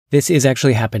This Is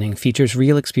Actually Happening features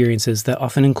real experiences that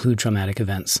often include traumatic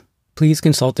events. Please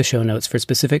consult the show notes for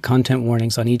specific content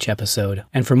warnings on each episode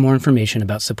and for more information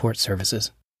about support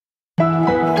services. There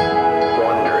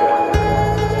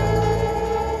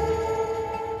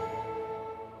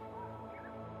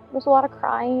was a lot of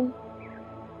crying.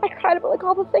 I cried about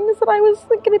all the things that I was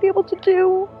going to be able to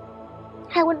do.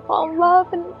 I wouldn't fall in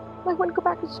love, and I wouldn't go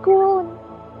back to school, and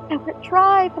I wouldn't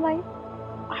drive, and I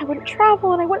wouldn't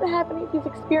travel, and I wouldn't have any of these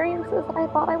experiences that I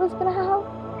thought I was going to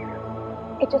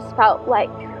have. It just felt like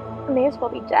I may as well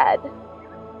be dead.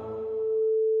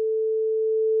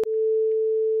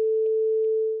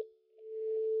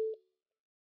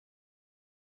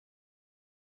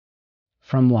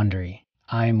 From Wondery,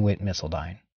 I'm Whit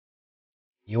Missildine.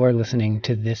 You are listening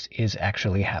to This Is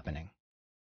Actually Happening.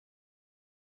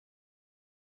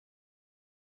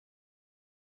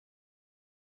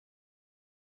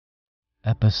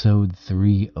 Episode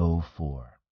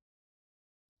 304.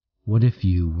 What if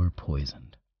you were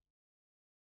poisoned?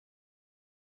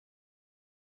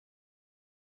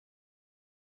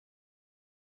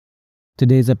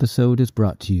 Today's episode is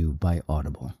brought to you by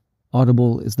Audible.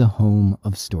 Audible is the home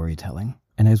of storytelling.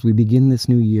 And as we begin this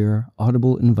new year,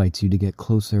 Audible invites you to get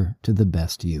closer to the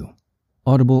best you.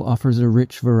 Audible offers a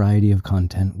rich variety of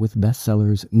content with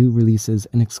bestsellers, new releases,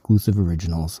 and exclusive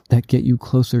originals that get you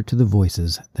closer to the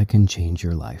voices that can change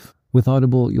your life. With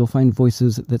Audible, you'll find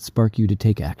voices that spark you to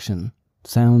take action,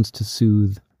 sounds to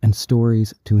soothe, and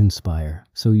stories to inspire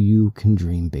so you can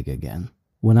dream big again.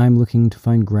 When I'm looking to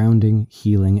find grounding,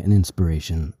 healing, and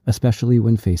inspiration, especially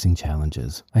when facing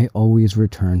challenges, I always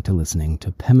return to listening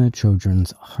to Pema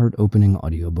Chodron's heart-opening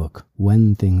audiobook,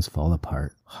 When Things Fall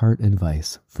Apart, Heart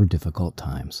Advice for Difficult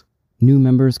Times. New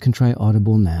members can try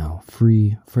Audible now,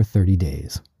 free for 30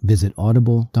 days. Visit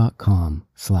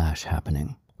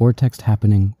audible.com/happening or text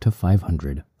happening to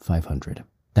 500-500.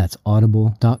 That's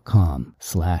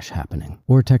audible.com/happening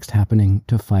or text happening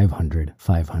to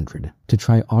 500-500 to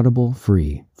try Audible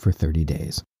free for 30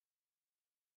 days.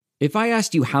 If I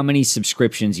asked you how many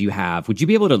subscriptions you have, would you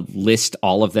be able to list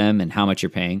all of them and how much you're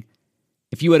paying?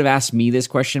 If you would have asked me this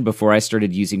question before I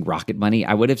started using Rocket Money,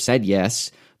 I would have said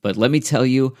yes, but let me tell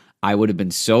you, I would have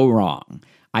been so wrong.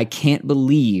 I can't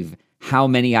believe how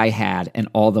many I had and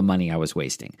all the money I was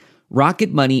wasting.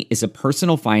 Rocket Money is a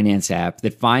personal finance app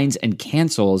that finds and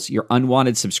cancels your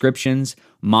unwanted subscriptions,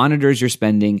 monitors your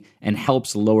spending, and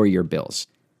helps lower your bills.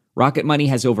 Rocket Money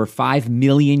has over 5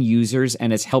 million users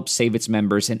and has helped save its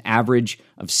members an average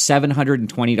of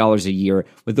 $720 a year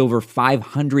with over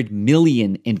 500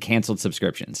 million in canceled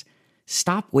subscriptions.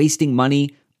 Stop wasting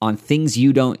money on things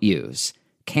you don't use.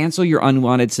 Cancel your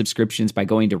unwanted subscriptions by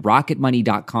going to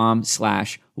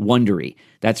rocketmoney.com/Wondery.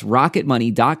 That's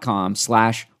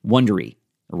rocketmoney.com/Wondery.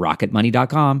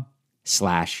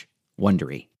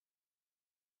 rocketmoney.com/Wondery.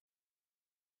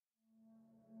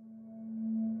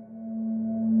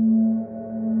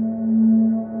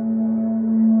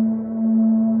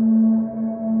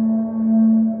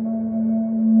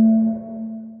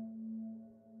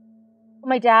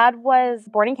 My dad was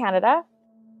born in Canada.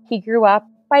 He grew up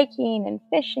biking and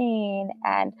fishing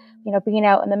and, being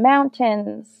out in the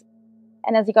mountains.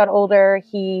 And as he got older,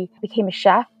 he became a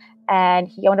chef and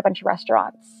he owned a bunch of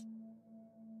restaurants.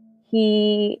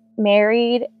 He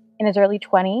married in his early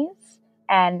 20s.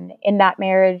 And in that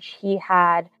marriage, he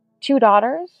had 2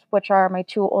 daughters, which are my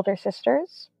 2 older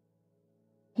sisters.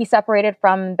 He separated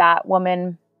from that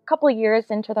woman a couple of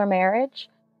years into their marriage.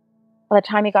 By the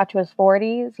time he got to his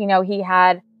 40s, he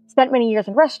had spent many years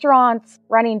in restaurants,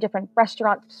 running different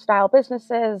restaurant-style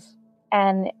businesses,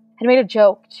 and had made a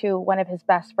joke to one of his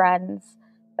best friends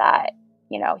that,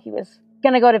 he was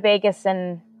going to go to Vegas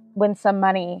and win some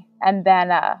money and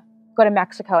then go to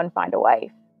Mexico and find a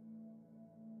wife.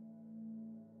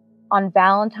 On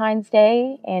Valentine's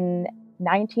Day in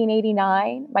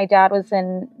 1989, my dad was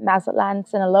in Mazatlan,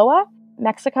 Sinaloa,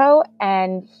 Mexico,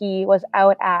 and he was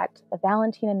out at the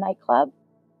Valentina nightclub.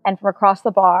 And from across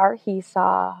the bar, he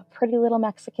saw a pretty little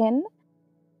Mexican.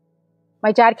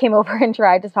 My dad came over and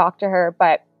tried to talk to her,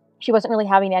 but she wasn't really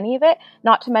having any of it.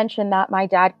 Not to mention that my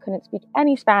dad couldn't speak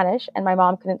any Spanish and my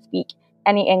mom couldn't speak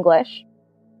any English.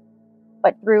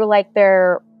 But through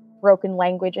their broken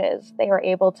languages, they were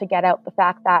able to get out the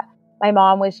fact that my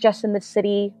mom was just in the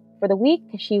city for the week.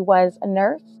 She was a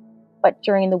nurse, but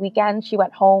during the weekend, she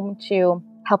went home to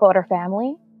help out her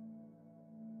family.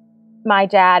 My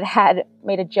dad had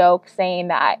made a joke saying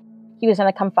that he was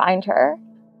going to come find her.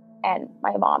 And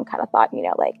my mom kind of thought,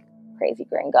 crazy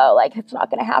gringo, it's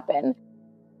not going to happen.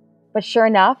 But sure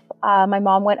enough, my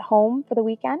mom went home for the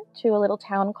weekend to a little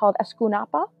town called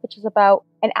Escuinapa, which is about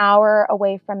an hour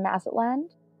away from Mazatlan.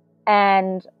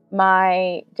 And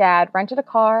My dad rented a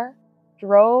car,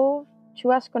 drove to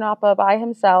Escanapa by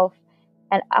himself,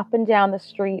 and up and down the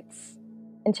streets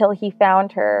until he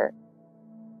found her.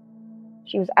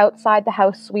 She was outside the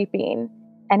house sweeping,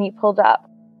 and he pulled up,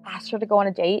 asked her to go on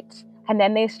a date, and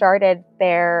then they started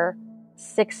their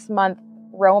 6-month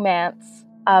romance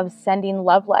of sending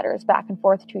love letters back and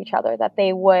forth to each other that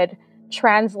they would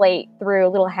translate through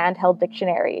little handheld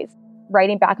dictionaries,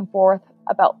 writing back and forth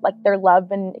about like their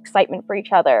love and excitement for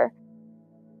each other.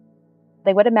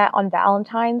 They would have met on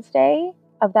Valentine's Day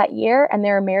of that year, and they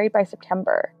were married by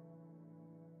September.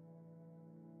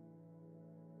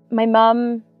 My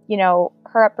mom,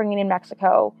 her upbringing in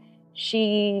Mexico,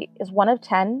 she is one of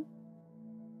 10.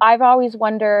 I've always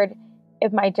wondered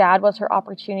if my dad was her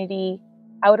opportunity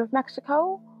out of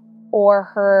Mexico or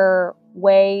her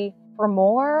way for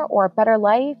more or a better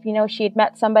life. She had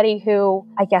met somebody who,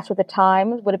 I guess at the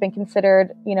time, would have been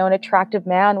considered, an attractive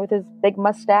man with his big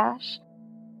mustache.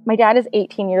 My dad is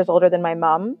 18 years older than my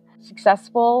mom,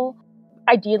 successful,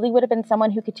 ideally would have been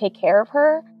someone who could take care of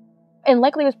her, and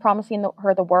likely was promising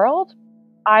her the world.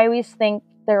 I always think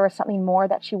there was something more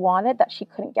that she wanted that she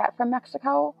couldn't get from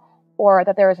Mexico, or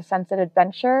that there was a sense of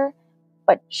adventure,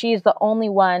 but she's the only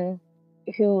one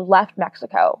who left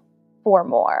Mexico for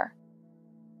more.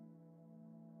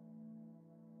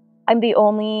 I'm the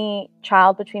only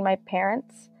child between my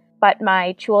parents, but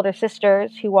my 2 older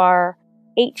sisters, who are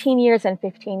 18 years and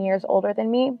 15 years older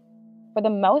than me, for the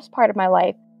most part of my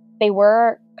life, they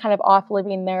were kind of off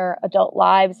living their adult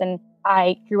lives, and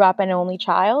I grew up an only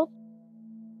child.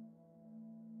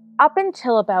 Up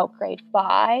until about grade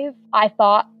 5, I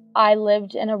thought I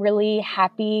lived in a really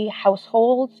happy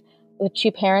household with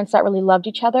 2 parents that really loved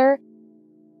each other.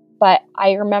 But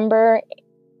I remember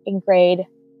in grade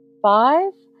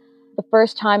 5, the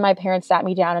first time my parents sat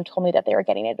me down and told me that they were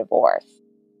getting a divorce.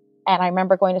 And I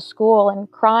remember going to school and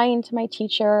crying to my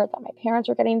teacher that my parents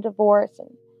were getting a divorce and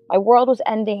my world was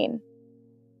ending.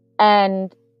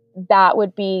 And that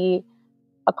would be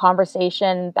a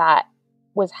conversation that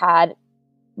was had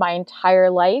my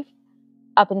entire life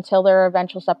up until their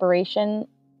eventual separation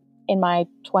in my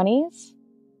 20s.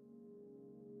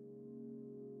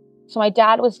 So my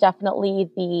dad was definitely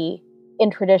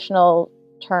in traditional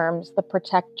terms, the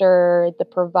protector, the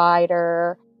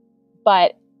provider.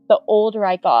 But the older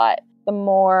I got, the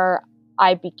more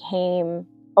I became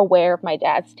aware of my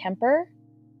dad's temper.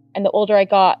 And the older I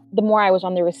got, the more I was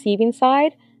on the receiving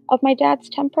side of my dad's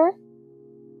temper.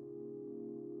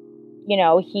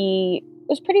 He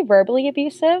was pretty verbally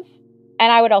abusive,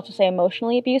 and I would also say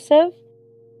emotionally abusive.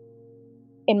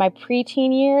 In my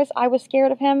preteen years, I was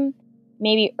scared of him.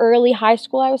 Maybe early high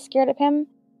school, I was scared of him.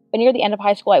 But near the end of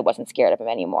high school, I wasn't scared of him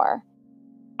anymore.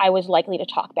 I was likely to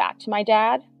talk back to my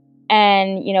dad.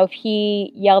 And, if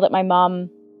he yelled at my mom,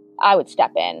 I would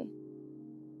step in.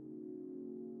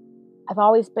 I've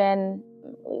always been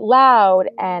really loud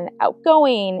and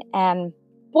outgoing and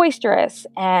boisterous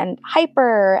and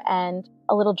hyper and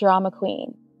a little drama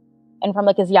queen. And from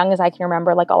as young as I can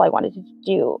remember, all I wanted to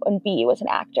do and be was an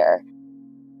actor.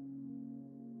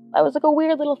 I was a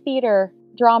weird little theater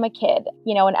drama kid,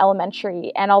 in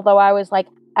elementary. And although I was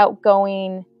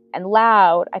outgoing and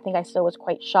loud, I think I still was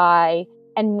quite shy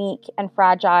and meek and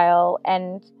fragile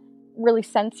and really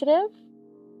sensitive.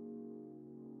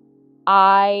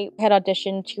 I had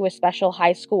auditioned to a special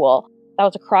high school that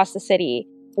was across the city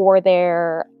for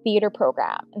their theater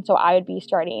program. And so I would be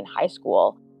starting high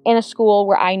school in a school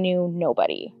where I knew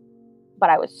nobody. But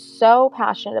I was so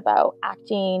passionate about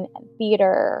acting and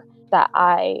theater that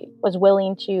I was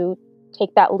willing to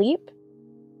take that leap.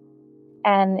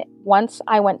 And once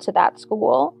I went to that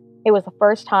school, it was the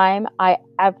first time I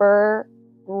ever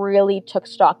really took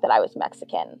stock that I was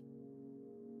Mexican.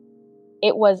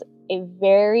 It was a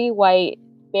very white,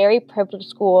 very privileged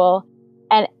school,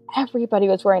 and everybody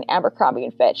was wearing Abercrombie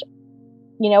and Fitch.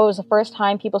 It was the first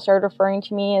time people started referring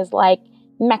to me as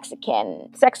Mexican,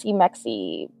 sexy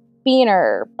Mexi,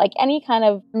 beaner, any kind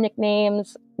of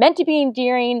nicknames meant to be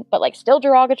endearing, but still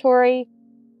derogatory.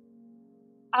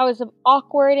 I was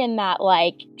awkward in that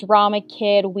drama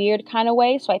kid, weird kind of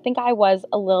way. So I think I was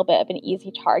a little bit of an easy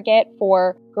target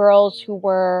for girls who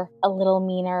were a little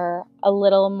meaner, a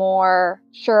little more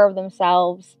sure of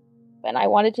themselves. And I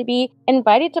wanted to be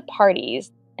invited to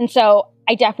parties. And so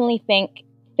I definitely think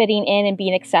fitting in and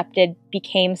being accepted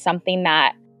became something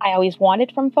that I always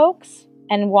wanted from folks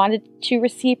and wanted to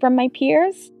receive from my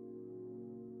peers.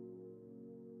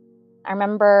 I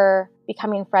remember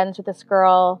becoming friends with this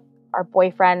girl. Our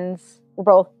boyfriends were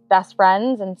both best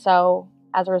friends, and so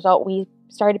as a result, we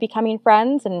started becoming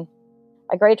friends, and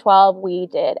by grade 12, we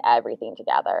did everything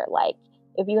together.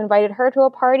 If you invited her to a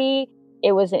party,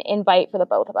 it was an invite for the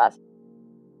both of us.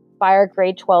 By our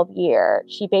grade 12 year,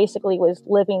 she basically was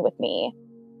living with me.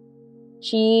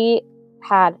 She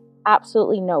had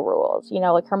absolutely no rules. You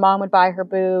know, like her mom would buy her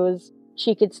booze.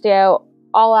 She could stay out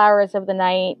all hours of the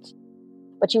night.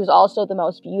 But she was also the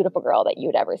most beautiful girl that you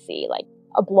would ever see, like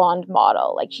a blonde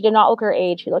model. Like, she did not look her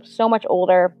age. She looked so much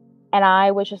older. And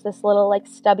I was just this little, like,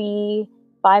 stubby,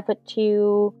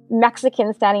 5'2"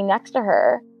 Mexican standing next to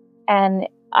her. And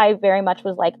I very much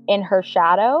was, like, in her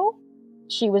shadow.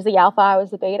 She was the alpha, I was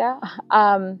the beta.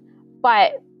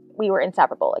 But we were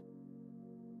inseparable.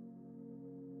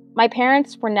 My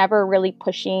parents were never really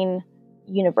pushing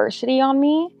university on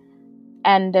me.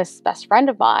 And this best friend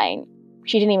of mine,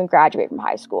 she didn't even graduate from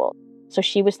high school. So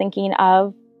she was thinking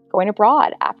of going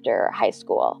abroad after high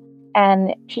school.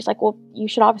 And she's like, well, you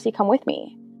should obviously come with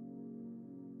me.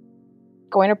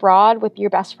 Going abroad with your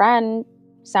best friend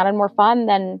sounded more fun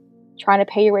than trying to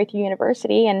pay your way through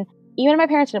university. And even if my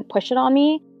parents didn't push it on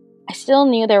me, I still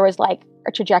knew there was like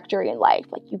a trajectory in life.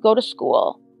 Like, you go to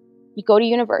school, you go to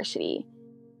university,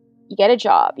 you get a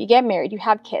job, you get married, you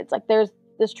have kids. Like, there's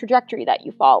this trajectory that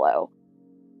you follow.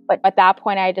 But at that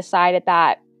point, I decided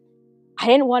that I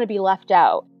didn't want to be left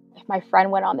out. If my friend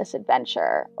went on this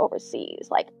adventure overseas,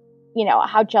 like, you know,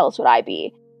 how jealous would I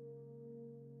be?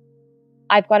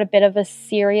 I've got a bit of a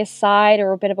serious side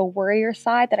or a bit of a worrier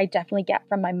side that I definitely get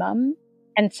from my mom.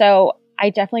 And so I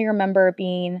definitely remember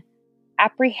being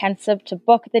apprehensive to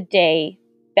book the day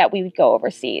that we would go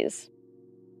overseas.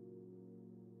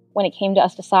 When it came to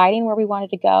us deciding where we wanted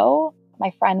to go,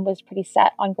 my friend was pretty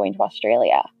set on going to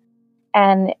Australia.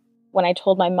 And when I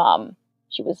told my mom,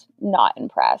 she was not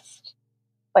impressed.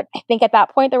 But I think at that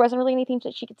point, there wasn't really anything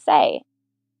that she could say.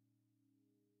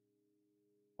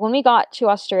 When we got to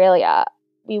Australia,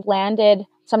 we landed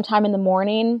sometime in the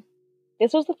morning.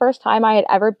 This was the first time I had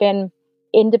ever been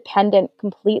independent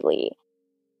completely.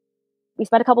 We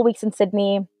spent a couple weeks in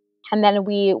Sydney, and then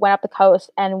we went up the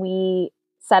coast and we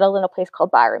settled in a place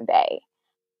called Byron Bay.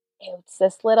 It's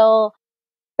this little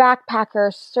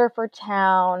backpacker surfer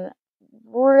town,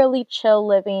 really chill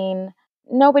living.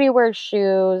 Nobody wears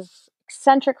shoes,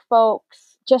 eccentric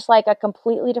folks, just like a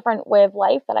completely different way of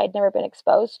life that I'd never been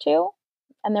exposed to.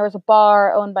 And there was a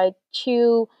bar owned by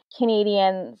two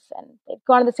Canadians, and they'd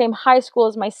gone to the same high school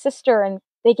as my sister, and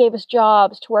they gave us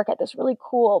jobs to work at this really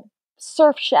cool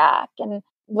surf shack and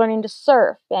learning to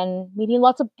surf and meeting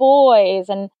lots of boys.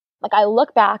 And like, I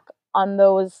look back on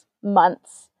those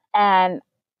months and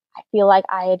I feel like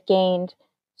I had gained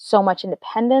so much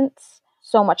independence,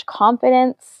 so much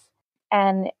confidence.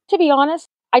 And to be honest,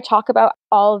 I talk about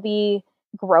all the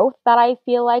growth that I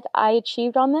feel like I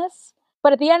achieved on this.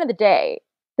 But at the end of the day,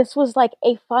 this was like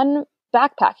a fun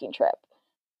backpacking trip.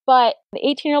 But the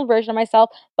 18-year-old version of myself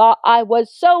thought I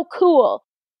was so cool.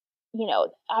 You know,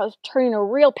 I was turning a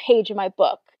real page in my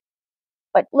book.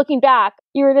 But looking back,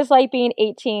 you were just like being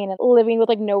 18 and living with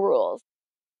like no rules.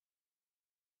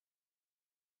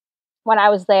 When I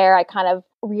was there, I kind of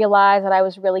realized that I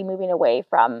was really moving away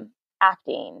from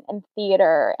acting and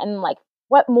theater and like,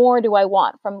 what more do I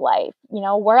want from life? You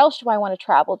know, where else do I want to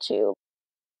travel to?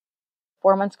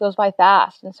 4 months goes by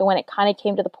fast. And so when it kind of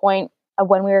came to the point of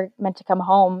when we were meant to come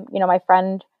home, you know, my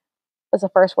friend was the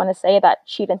first one to say that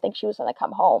she didn't think she was going to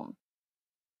come home.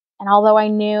 And although I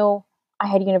knew I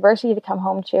had university to come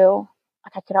home to,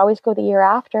 like, I could always go the year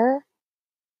after.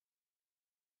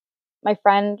 My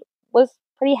friend was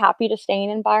pretty happy to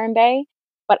staying in Byron Bay,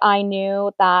 but I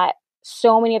knew that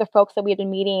so many other folks that we had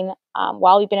been meeting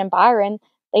while we've been in Byron,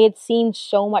 they had seen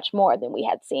so much more than we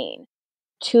had seen.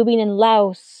 Tubing in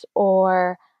Laos,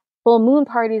 or full moon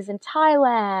parties in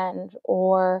Thailand,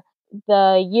 or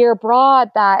the year abroad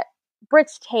that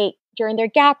Brits take during their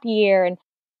gap year. And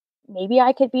maybe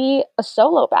I could be a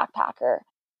solo backpacker.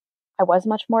 I was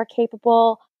much more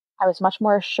capable. I was much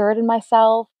more assured in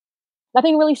myself.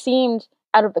 Nothing really seemed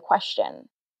out of the question.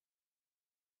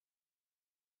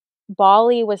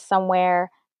 Bali was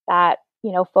somewhere that,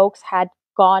 you know, folks had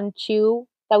gone to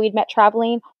that we'd met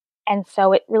traveling. And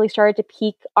so it really started to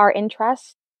pique our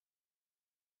interest.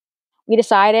 We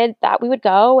decided that we would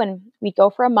go, and we'd go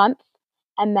for a month.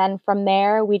 And then from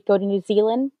there, we'd go to New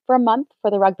Zealand for a month for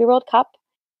the Rugby World Cup.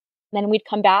 And then we'd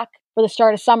come back for the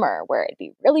start of summer, where it'd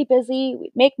be really busy,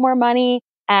 we'd make more money,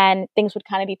 and things would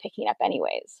kind of be picking up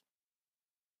anyways.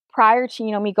 Prior to,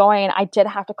 you know, me going, I did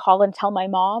have to call and tell my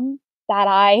mom that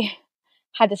I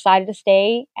had decided to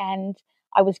stay and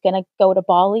I was going to go to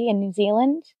Bali in New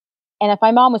Zealand. And if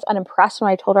my mom was unimpressed when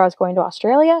I told her I was going to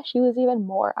Australia, she was even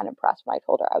more unimpressed when I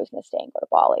told her I was going to stay and go to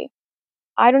Bali.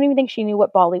 I don't even think she knew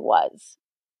what Bali was.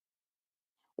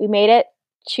 We made it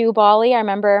to Bali. I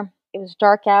remember it was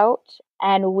dark out,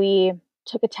 and we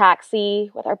took a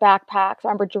taxi with our backpacks. I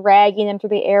remember dragging them through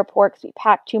the airport because we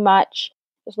packed too much.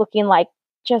 It was looking like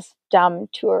just dumb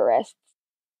tourists.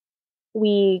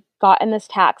 We got in this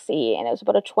taxi, and it was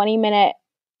about a 20-minute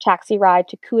taxi ride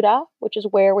to Kuta, which is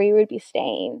where we would be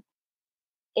staying.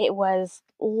 It was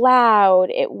loud.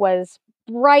 It was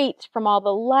bright from all the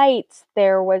lights.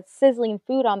 There was sizzling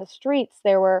food on the streets.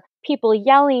 There were people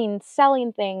yelling,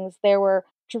 selling things. There were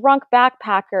drunk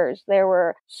backpackers. There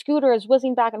were scooters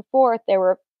whizzing back and forth. There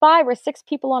were 5 or 6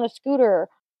 people on a scooter.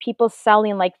 People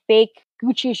selling like fake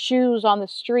Gucci shoes on the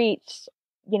streets.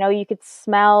 You know, you could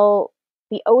smell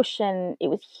the ocean. It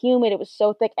was humid. It was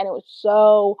so thick, and it was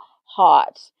so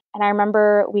hot. And I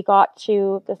remember we got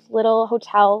to this little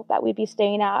hotel that we'd be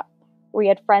staying at, where we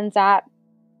had friends at.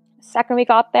 The second we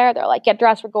got there, they're like, get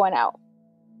dressed, we're going out.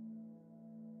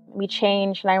 We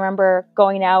changed, and I remember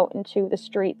going out into the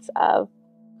streets of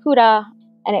Kuta,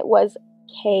 and it was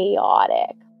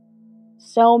chaotic.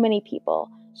 So many people,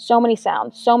 so many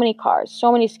sounds, so many cars,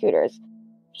 so many scooters,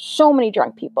 so many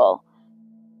drunk people.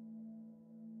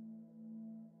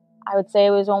 I would say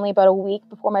it was only about a week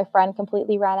before my friend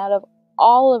completely ran out of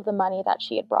all of the money that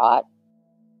she had brought.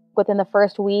 Within the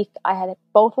first week, I had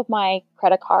both of my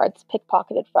credit cards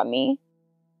pickpocketed from me.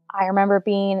 I remember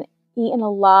being eaten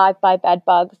alive by bed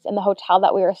bugs in the hotel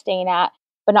that we were staying at,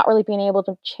 but not really being able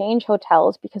to change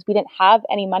hotels because we didn't have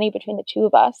any money between the two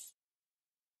of us.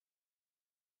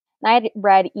 And I had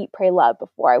read Eat, Pray, Love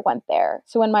before I went there.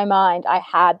 So in my mind, I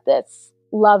had this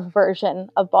love version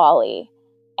of Bali.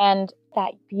 And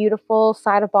that beautiful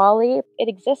side of Bali, it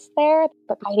exists there,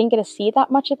 but I didn't get to see that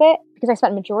much of it because I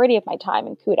spent the majority of my time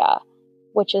in Kuta,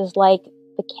 which is like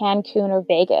the Cancun or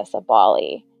Vegas of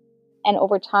Bali. And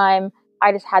over time,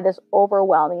 I just had this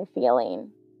overwhelming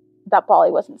feeling that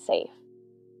Bali wasn't safe.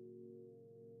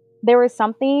 There was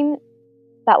something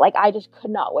that I just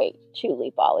could not wait to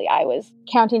leave Bali. I was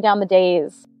counting down the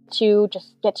days to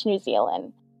just get to New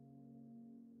Zealand.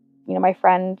 You know, my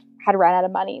friend had run out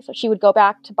of money, so she would go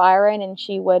back to Byron and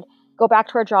she would go back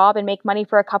to her job and make money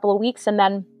for a couple of weeks, and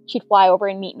then she'd fly over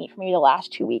and meet me for maybe the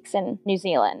last 2 weeks in New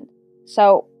Zealand.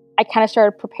 So I kind of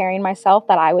started preparing myself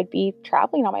that I would be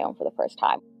traveling on my own for the first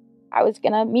time. I was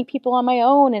going to meet people on my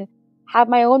own and have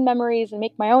my own memories and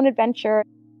make my own adventure.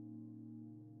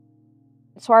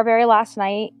 So our very last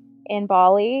night in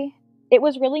Bali, it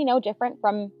was really no different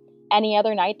from any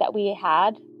other night that we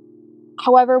had.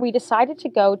 However, we decided to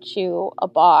go to a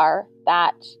bar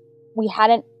that we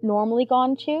hadn't normally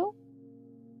gone to.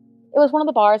 It was one of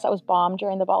the bars that was bombed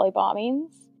during the Bali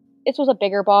bombings. This was a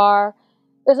bigger bar.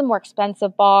 It was a more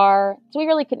expensive bar. So we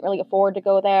really couldn't really afford to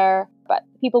go there. But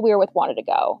the people we were with wanted to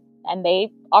go. And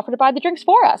they offered to buy the drinks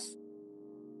for us.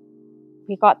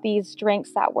 We got these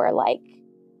drinks that were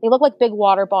they look like big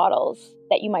water bottles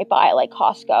that you might buy at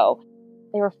Costco.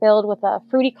 They were filled with a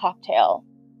fruity cocktail,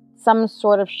 some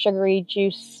sort of sugary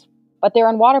juice, but they were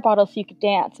in water bottles so you could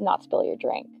dance and not spill your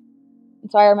drink.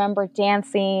 And so I remember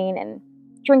dancing and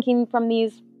drinking from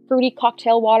these fruity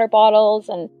cocktail water bottles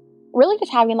and really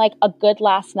just having a good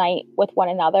last night with one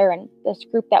another and this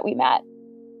group that we met.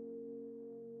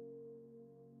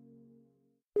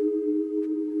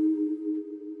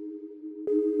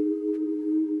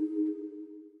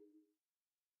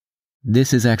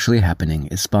 This Is Actually Happening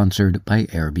is sponsored by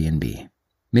Airbnb.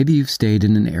 Maybe you've stayed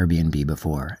in an Airbnb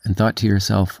before and thought to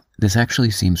yourself, this actually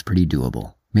seems pretty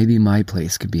doable. Maybe my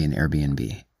place could be an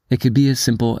Airbnb. It could be as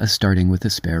simple as starting with a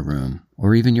spare room,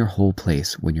 or even your whole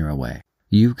place when you're away.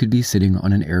 You could be sitting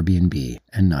on an Airbnb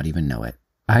and not even know it.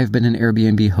 I've been an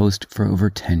Airbnb host for over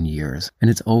 10 years, and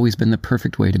it's always been the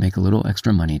perfect way to make a little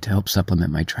extra money to help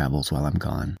supplement my travels while I'm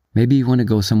gone. Maybe you want to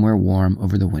go somewhere warm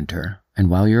over the winter, and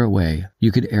while you're away,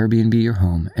 you could Airbnb your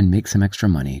home and make some extra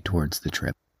money towards the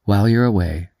trip. While you're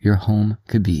away, your home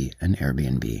could be an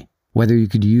Airbnb. Whether you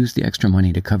could use the extra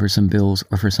money to cover some bills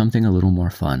or for something a little more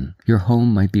fun, your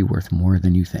home might be worth more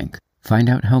than you think. Find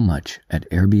out how much at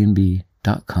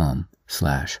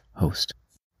airbnb.com/host.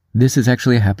 This Is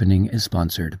Actually Happening is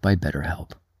sponsored by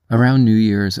BetterHelp. Around New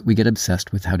Year's, we get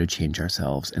obsessed with how to change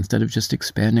ourselves instead of just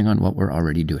expanding on what we're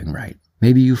already doing right.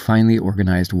 Maybe you finally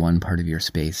organized one part of your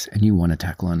space and you want to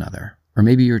tackle another. Or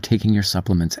maybe you're taking your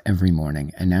supplements every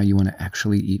morning and now you want to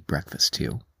actually eat breakfast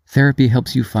too. Therapy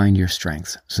helps you find your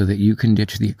strengths so that you can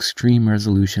ditch the extreme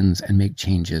resolutions and make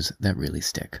changes that really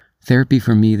stick. Therapy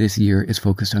for me this year is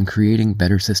focused on creating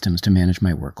better systems to manage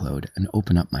my workload and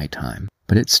open up my time.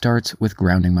 But it starts with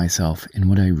grounding myself in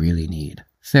what I really need.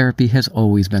 Therapy has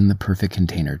always been the perfect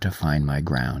container to find my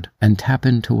ground and tap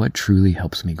into what truly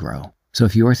helps me grow. So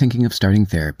if you're thinking of starting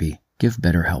therapy, give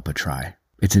BetterHelp a try.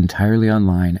 It's entirely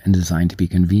online and designed to be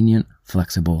convenient,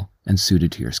 flexible, and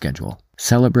suited to your schedule.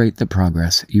 Celebrate the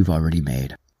progress you've already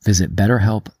made. Visit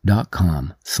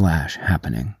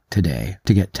betterhelp.com/happening today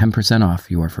to get 10%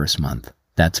 off your first month.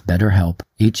 That's BetterHelp,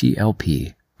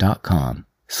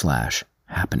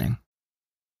 HELP.com/happening.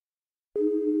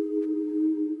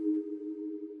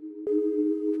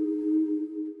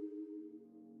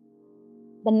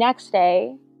 The next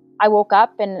day, I woke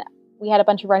up and we had a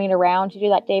bunch of running around to do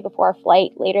that day before our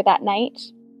flight later that night.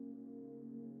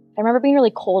 I remember being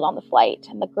really cold on the flight,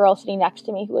 and the girl sitting next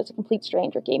to me, who was a complete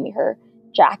stranger, gave me her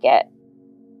jacket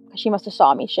because she must have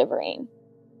saw me shivering.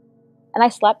 And I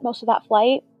slept most of that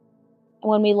flight. And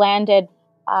when we landed,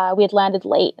 we had landed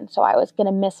late, and so I was going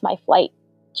to miss my flight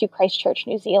to Christchurch,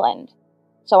 New Zealand.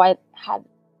 So I had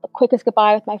the quickest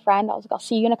goodbye with my friend. I was like, I'll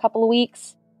see you in a couple of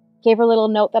weeks. Gave her a little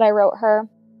note that I wrote her,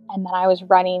 and then I was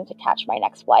running to catch my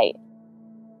next flight.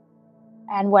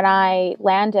 And when I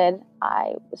landed,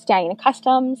 I was standing in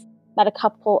customs, met a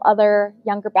couple other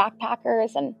younger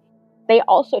backpackers, and they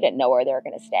also didn't know where they were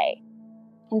going to stay.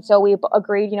 And so we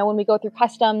agreed, when we go through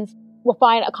customs, we'll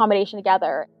find accommodation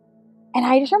together. And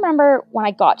I just remember when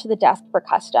I got to the desk for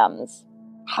customs,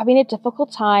 having a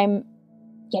difficult time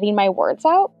getting my words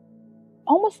out,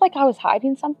 almost like I was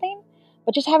hiding something,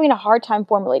 but just having a hard time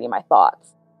formulating my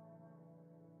thoughts.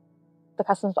 The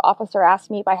customs officer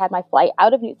asked me if I had my flight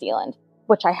out of New Zealand,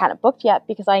 which I hadn't booked yet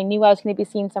because I knew I was going to be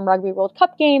seeing some Rugby World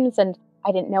Cup games, and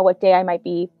I didn't know what day I might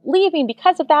be leaving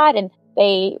because of that. And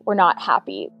they were not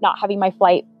happy not having my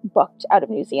flight booked out of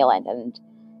New Zealand. And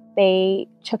they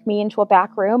took me into a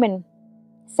back room and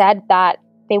said that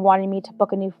they wanted me to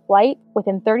book a new flight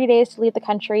within 30 days to leave the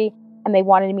country, and they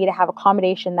wanted me to have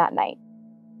accommodation that night.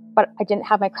 But I didn't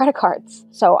have my credit cards,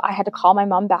 so I had to call my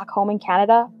mom back home in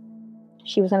Canada.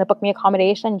 She was going to book me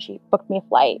accommodation. She booked me a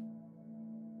flight.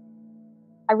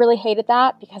 I really hated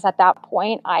that because at that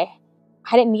point, I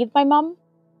didn't need my mom.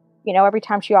 Every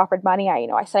time she offered money, I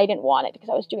said I didn't want it because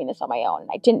I was doing this on my own. And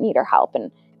I didn't need her help.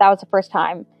 And that was the first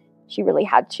time she really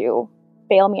had to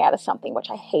bail me out of something, which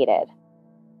I hated.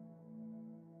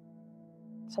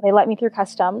 So they let me through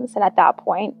customs. And at that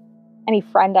point, any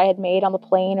friend I had made on the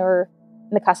plane or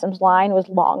in the customs line was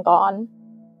long gone.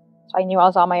 So I knew I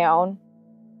was on my own.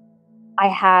 I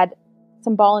had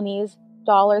some Balinese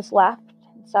dollars left.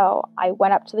 So I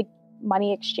went up to the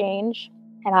money exchange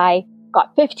and I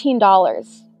got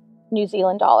 $15 New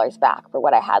Zealand dollars back for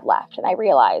what I had left. And I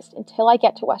realized until I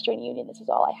get to Western Union, this is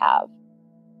all I have.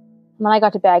 And then I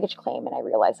got to baggage claim and I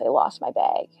realized I lost my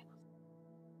bag.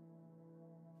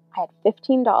 I had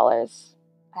 $15.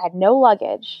 I had no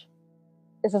luggage.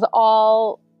 This is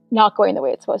all not going the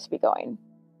way it's supposed to be going.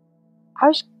 I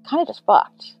was kind of just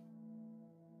fucked.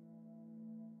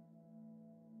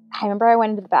 I remember I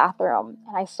went into the bathroom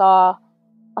and I saw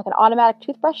like an automatic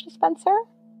toothbrush dispenser.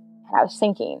 And I was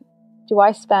thinking, do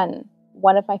I spend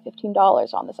one of my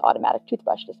 $15 on this automatic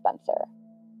toothbrush dispenser?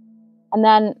 And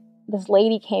then this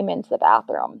lady came into the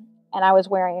bathroom and I was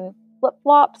wearing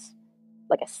flip-flops,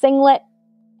 like a singlet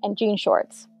and jean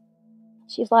shorts.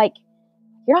 She's like,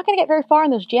 you're not going to get very far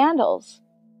in those jandals.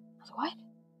 I was like, what?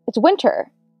 It's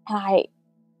winter. And I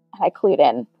clued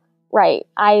in. Right.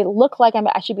 I look like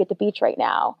I should be at the beach right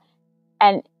now.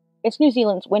 And it's New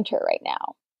Zealand's winter right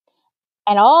now.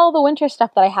 And all the winter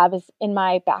stuff that I have is in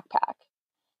my backpack.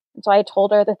 And so I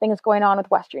told her the things going on with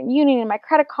Western Union and my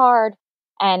credit card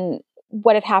and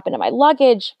what had happened to my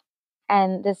luggage.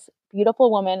 And this beautiful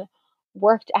woman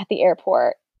worked at the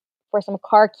airport for some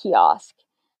car kiosk.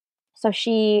 So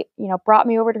she, brought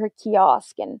me over to her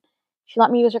kiosk and she let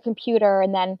me use her computer.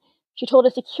 And then she told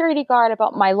a security guard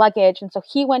about my luggage. And so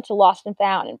he went to Lost and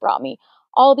Found and brought me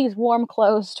all these warm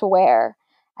clothes to wear.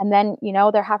 And then,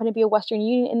 there happened to be a Western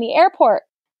Union in the airport,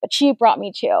 but she brought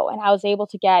me to. And I was able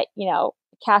to get,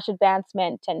 cash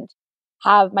advancement and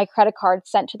have my credit card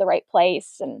sent to the right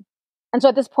place. And so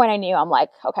at this point I knew, I'm like,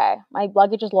 okay, my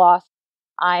luggage is lost.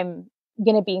 I'm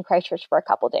going to be in Christchurch for a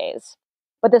couple days.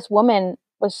 But this woman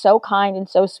was so kind and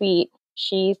so sweet.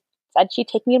 She said she'd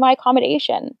take me to my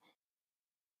accommodation.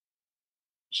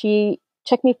 She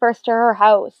took me first to her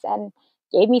house and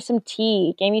gave me some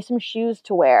tea, gave me some shoes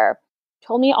to wear,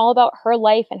 told me all about her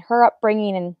life and her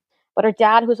upbringing and but her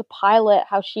dad, who was a pilot,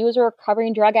 how she was a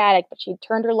recovering drug addict, but she'd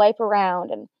turned her life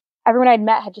around. And everyone I'd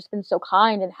met had just been so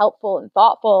kind and helpful and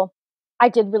thoughtful. I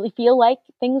did really feel like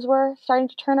things were starting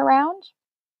to turn around.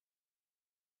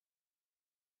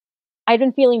 I'd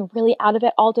been feeling really out of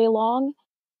it all day long.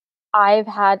 I've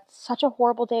had such a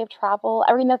horrible day of travel.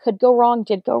 Everything that could go wrong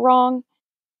did go wrong.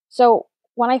 So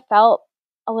when I felt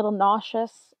a little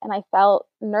nauseous and I felt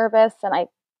nervous and I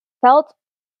felt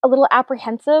a little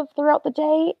apprehensive throughout the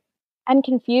day and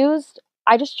confused,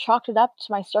 I just chalked it up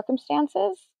to my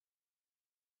circumstances.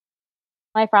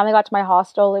 When I finally got to my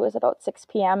hostel, it was about 6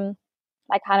 p.m.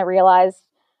 I kind of realized,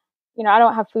 I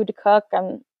don't have food to cook.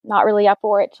 I'm not really up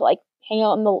for it to like hang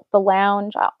out in the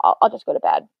lounge. I'll just go to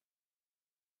bed.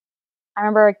 I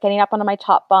remember getting up onto my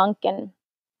top bunk and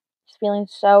just feeling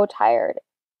so tired.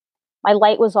 My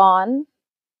light was on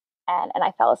and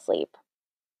I fell asleep.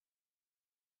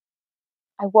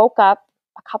 I woke up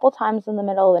a couple times in the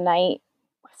middle of the night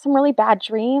with some really bad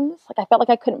dreams. Like I felt like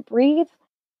I couldn't breathe,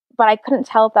 but I couldn't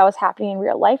tell if that was happening in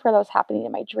real life or that was happening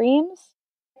in my dreams.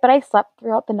 But I slept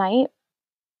throughout the night.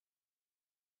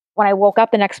 When I woke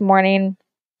up the next morning,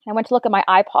 I went to look at my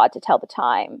iPod to tell the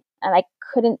time, and I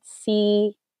couldn't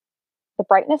see the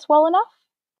brightness well enough.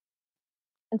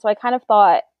 And so I kind of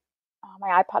thought, oh,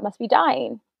 my iPod must be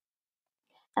dying.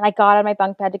 And I got out of my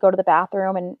bunk bed to go to the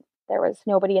bathroom, and there was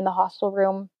nobody in the hostel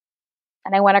room.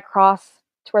 And I went across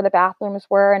to where the bathrooms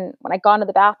were. And when I got into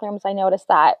the bathrooms, I noticed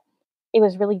that it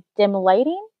was really dim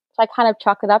lighting. So I kind of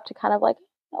chalked it up to kind of like,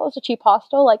 oh, it's a cheap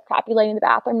hostel, like crappy lighting in the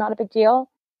bathroom, not a big deal.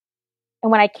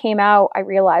 And when I came out, I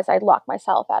realized I'd locked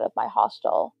myself out of my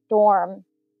hostel dorm.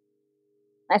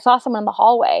 I saw someone in the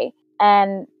hallway,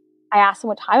 and I asked them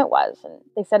what time it was, and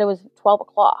they said it was 12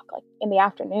 o'clock, like in the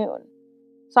afternoon.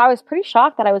 So I was pretty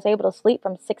shocked that I was able to sleep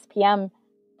from 6 p.m.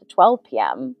 to 12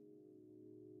 p.m.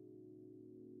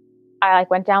 I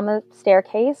went down the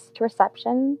staircase to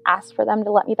reception, asked for them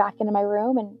to let me back into my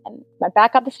room, and went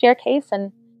back up the staircase.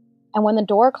 And when the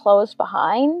door closed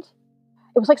behind,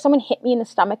 it was like someone hit me in the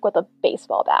stomach with a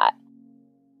baseball bat.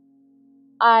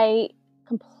 I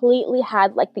completely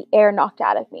had like the air knocked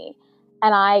out of me,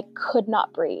 and I could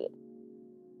not breathe.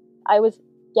 I was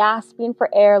gasping for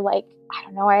air like, I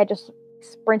don't know, I had just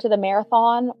sprinted a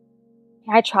marathon.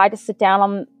 I tried to sit down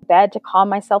on the bed to calm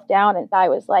myself down, and I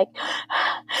was like,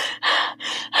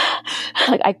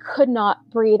 like I could not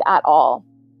breathe at all.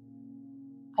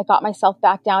 I got myself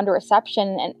back down to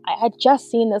reception, and I had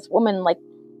just seen this woman like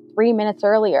 3 minutes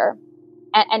earlier,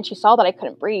 and she saw that I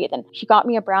couldn't breathe, and she got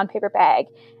me a brown paper bag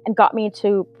and got me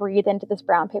to breathe into this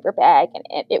brown paper bag,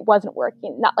 and it wasn't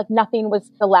working. Not like nothing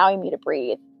was allowing me to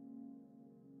breathe.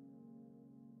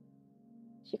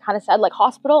 She kind of said like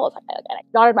hospital, and I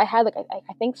nodded my head like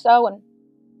I think so, and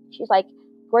she's like,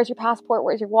 where's your passport?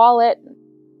 Where's your wallet? And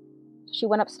she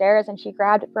went upstairs and she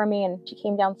grabbed it for me, and she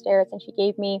came downstairs and she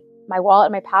gave me my wallet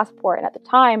and my passport. And at the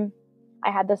time,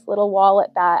 I had this little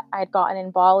wallet that I had gotten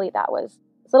in Bali that was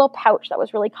this little pouch that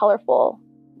was really colorful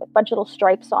with a bunch of little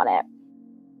stripes on it.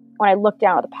 When I looked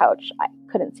down at the pouch, I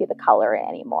couldn't see the color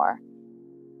anymore.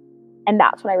 And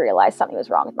that's when I realized something was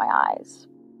wrong with my eyes.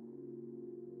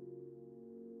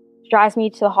 She drives me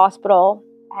to the hospital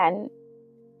and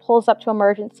pulls up to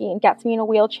emergency and gets me in a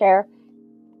wheelchair.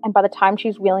 And by the time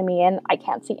she's wheeling me in, I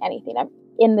can't see anything. I'm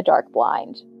in the dark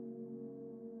blind.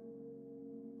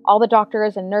 All the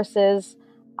doctors and nurses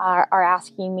are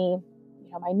asking me,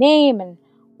 my name and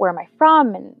where am I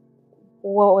from and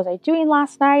what was I doing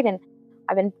last night. And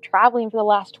I've been traveling for the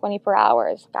last 24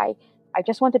 hours. I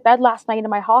just went to bed last night in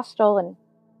my hostel, and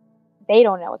they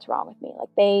don't know what's wrong with me. Like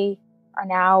they are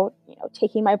now,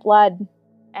 taking my blood,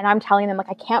 and I'm telling them like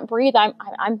I can't breathe.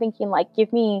 I'm thinking like,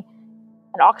 give me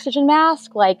an oxygen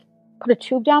mask, like put a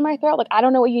tube down my throat. Like I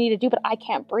don't know what you need to do, but I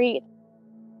can't breathe.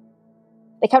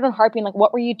 They kept on harping like,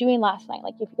 what were you doing last night?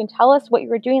 Like if you can tell us what you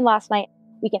were doing last night,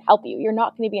 we can help you. You're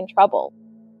not going to be in trouble.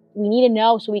 We need to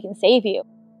know so we can save you.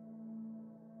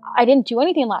 I didn't do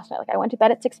anything last night. Like I went to bed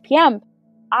at 6 p.m.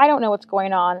 I don't know what's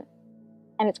going on,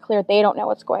 and it's clear they don't know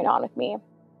what's going on with me.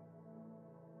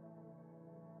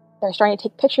 They're starting to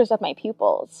take pictures of my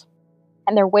pupils,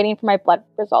 and they're waiting for my blood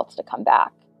results to come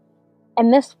back.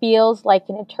 And this feels like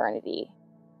an eternity.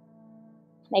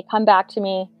 They come back to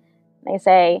me and they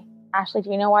say, Ashley,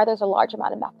 do you know why there's a large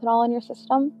amount of methanol in your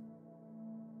system?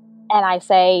 And I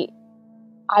say,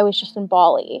 I was just in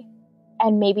Bali,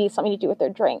 and maybe it's something to do with their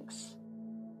drinks.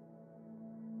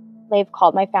 They've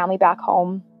called my family back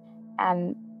home,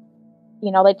 and,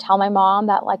 they tell my mom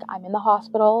that, like, I'm in the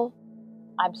hospital,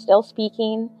 I'm still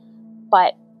speaking,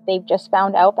 but they've just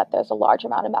found out that there's a large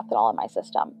amount of methanol in my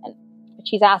system. And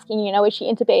she's asking, is she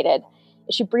intubated?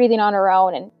 Is she breathing on her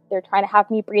own? And they're trying to have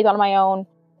me breathe on my own.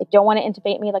 They don't want to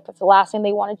intubate me. Like that's the last thing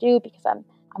they want to do because I'm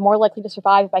more likely to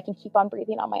survive if I can keep on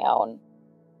breathing on my own.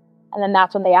 And then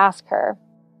that's when they ask her,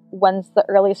 when's the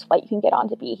earliest flight you can get on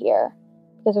to be here?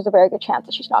 Because there's a very good chance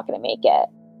that she's not going to make it.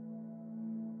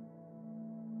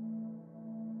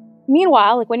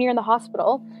 Meanwhile, like when you're in the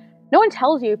hospital, no one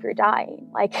tells you if you're dying.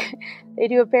 Like they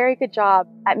do a very good job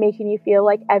at making you feel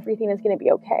like everything is going to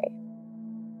be okay.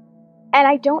 And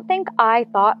I don't think I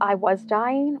thought I was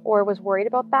dying or was worried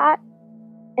about that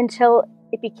until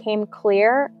it became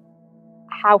clear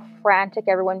how frantic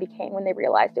everyone became when they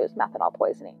realized it was methanol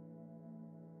poisoning.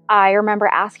 I remember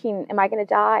asking, am I going to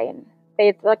die? And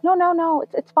they're like, no,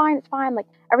 it's fine. Like,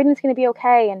 everything's going to be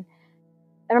okay. And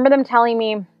I remember them telling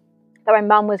me that my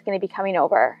mom was going to be coming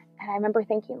over. And I remember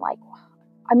thinking, like,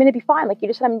 I'm going to be fine. Like, you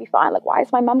just said I'm going to be fine. Like, why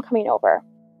is my mom coming over?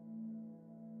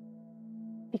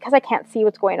 Because I can't see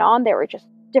what's going on, there were just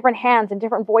different hands and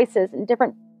different voices and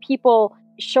different people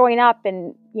showing up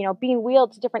and, being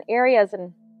wheeled to different areas.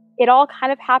 And it all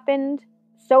kind of happened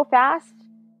so fast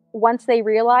once they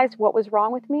realized what was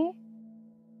wrong with me.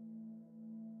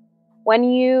 When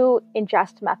you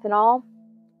ingest methanol,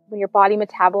 when your body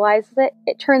metabolizes it,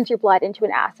 it turns your blood into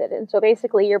an acid. And so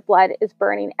basically your blood is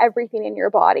burning everything in your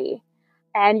body,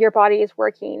 and your body is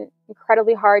working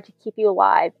incredibly hard to keep you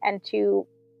alive and to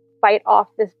fight off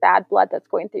this bad blood that's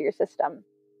going through your system.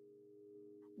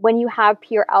 When you have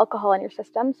pure alcohol in your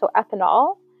system, so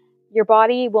ethanol, your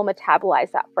body will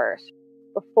metabolize that first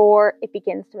before it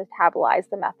begins to metabolize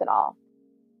the methanol.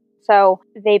 So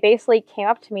they basically came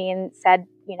up to me and said,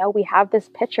 we have this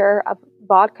pitcher of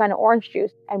vodka and orange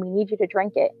juice, and we need you to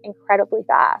drink it incredibly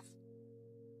fast.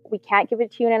 We can't give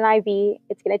it to you in an IV.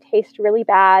 It's going to taste really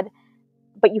bad,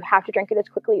 but you have to drink it as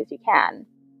quickly as you can.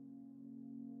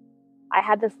 I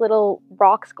had this little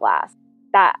rocks glass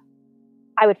that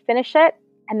I would finish it,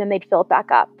 and then they'd fill it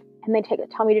back up. And they'd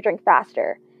tell me to drink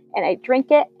faster. And I'd drink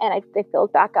it, and they fill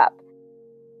it back up.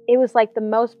 It was like the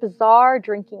most bizarre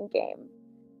drinking game.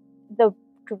 The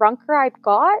drunker I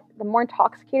got, the more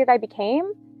intoxicated I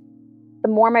became, the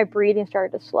more my breathing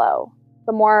started to slow,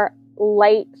 the more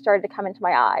light started to come into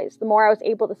my eyes, the more I was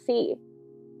able to see.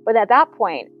 But at that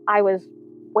point, I was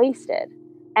wasted.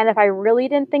 And if I really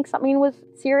didn't think something was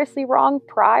seriously wrong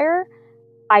prior,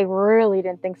 I really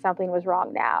didn't think something was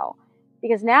wrong now.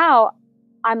 Because now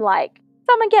I'm like,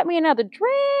 someone get me another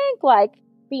drink, like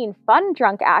being fun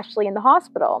drunk, Ashley, in the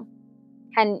hospital.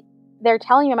 And they're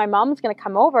telling me my mom's going to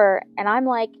come over, and I'm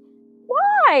like,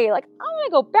 why? Like, I'm going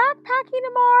to go backpacking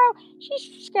tomorrow.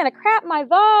 She's just going to crap my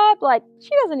vibe. Like,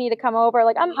 she doesn't need to come over.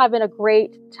 Like, I'm having a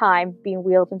great time being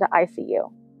wheeled into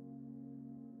ICU.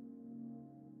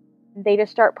 They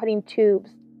just start putting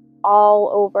tubes all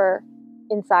over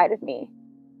inside of me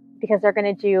because they're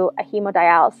going to do a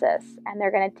hemodialysis, and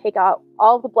they're going to take out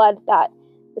all the blood that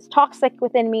is toxic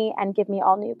within me and give me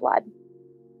all new blood.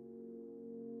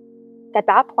 At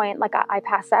that point, like, I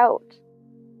pass out,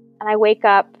 and I wake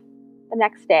up the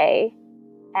next day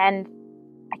and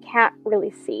I can't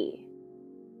really see.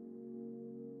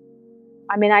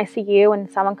 I'm in ICU,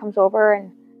 and someone comes over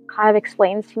and kind of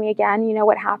explains to me again,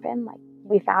 what happened? Like,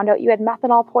 we found out you had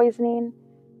methanol poisoning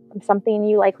from something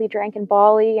you likely drank in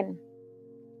Bali, and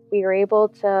we were able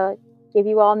to give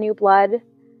you all new blood,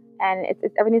 and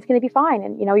everything's going to be fine.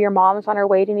 And, your mom's on her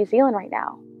way to New Zealand right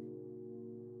now.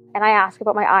 And I ask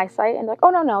about my eyesight, and they're like, oh,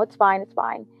 no, it's fine.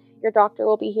 Your doctor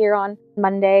will be here on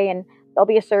Monday, and there'll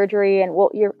be a surgery, and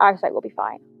your eyesight will be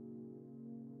fine.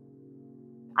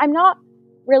 I'm not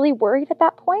really worried at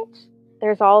that point.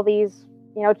 There's all these,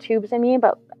 tubes in me,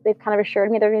 but they've kind of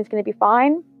assured me that everything's going to be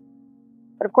fine.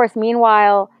 But of course,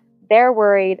 meanwhile, they're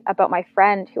worried about my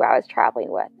friend who I was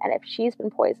traveling with, and if she's been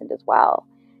poisoned as well.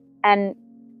 And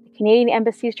the Canadian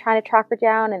embassy is trying to track her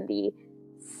down, and the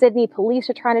Sydney police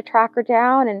are trying to track her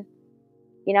down, and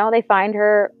they find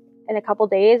her in a couple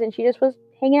days, and she just was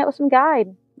hanging out with some guy.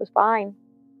 It was fine.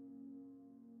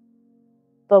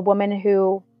 The woman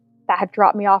that had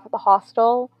dropped me off at the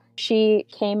hostel, she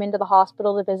came into the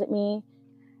hospital to visit me,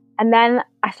 and then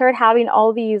I started having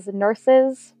all these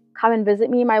nurses come and visit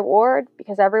me in my ward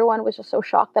because everyone was just so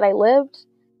shocked that I lived.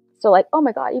 So, like, oh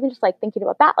my God, even just like thinking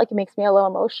about that, like, it makes me a little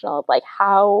emotional of like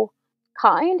how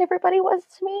kind everybody was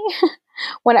to me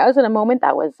when I was in a moment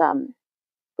that was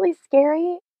really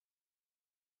scary.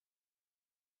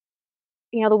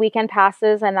 The weekend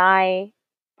passes, and by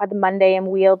the Monday, I'm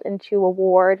wheeled into a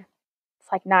ward.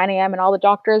 It's like 9 a.m. and all the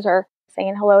doctors are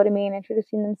saying hello to me and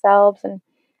introducing themselves, and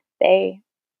they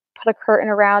put a curtain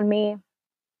around me.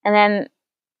 And then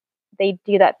they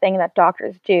do that thing that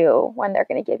doctors do when they're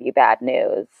going to give you bad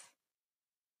news.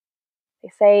 They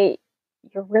say,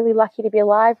 you're really lucky to be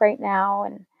alive right now,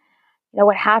 and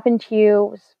what happened to you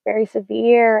was very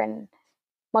severe, and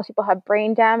most people have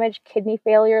brain damage, kidney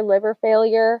failure, liver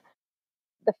failure.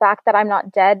 The fact that I'm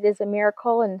not dead is a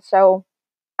miracle, and so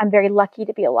I'm very lucky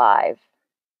to be alive.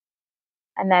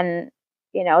 And then,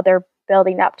 they're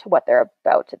building up to what they're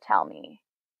about to tell me.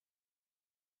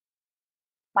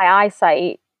 My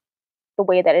eyesight, the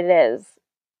way that it is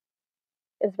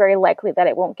very likely that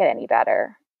it won't get any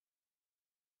better.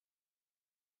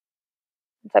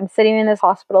 So I'm sitting in this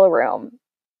hospital room.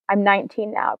 I'm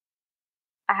 19 now.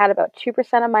 I had about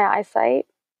 2% of my eyesight.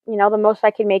 The most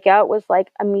I could make out was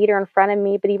like a meter in front of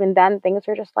me, but even then, things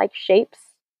are just like shapes.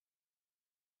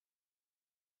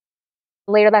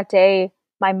 Later that day,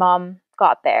 my mom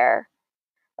got there.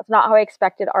 That's not how I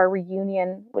expected our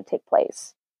reunion would take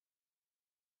place.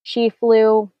 She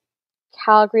flew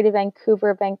Calgary to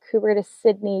Vancouver, Vancouver to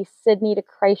Sydney, Sydney to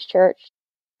Christchurch.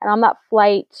 And on that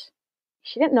flight,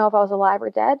 she didn't know if I was alive or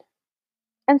dead.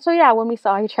 And so, yeah, when we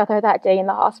saw each other that day in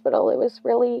the hospital, it was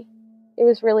really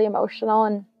emotional.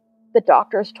 And the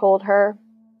doctors told her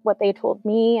what they told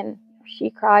me, and she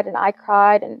cried and I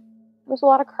cried, and there was a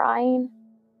lot of crying.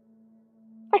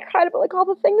 I cried about like all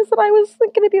the things that I was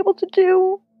going to be able to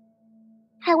do.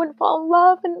 I wouldn't fall in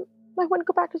love, and I wouldn't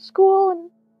go back to school, and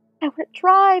I wouldn't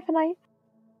drive, and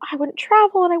I wouldn't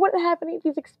travel, and I wouldn't have any of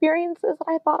these experiences that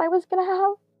I thought I was going to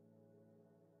have.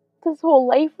 This whole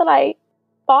life that I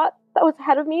thought that was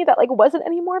ahead of me that like wasn't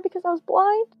anymore because I was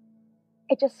blind.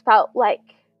 It just felt like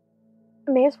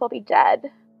I may as well be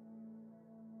dead.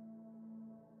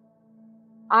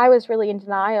 I was really in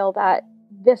denial that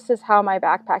this is how my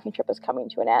backpacking trip was coming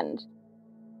to an end.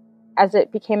 As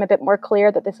it became a bit more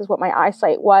clear that this is what my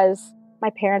eyesight was, my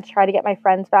parents tried to get my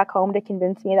friends back home to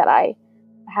convince me that I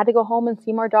had to go home and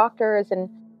see more doctors, and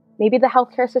maybe the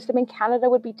healthcare system in Canada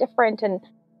would be different, and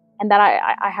that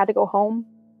I had to go home.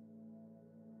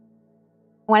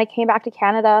 When I came back to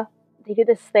Canada, they do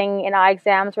this thing in eye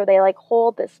exams where they like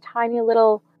hold this tiny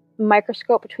little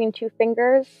microscope between two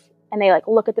fingers, and they like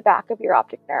look at the back of your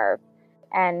optic nerve.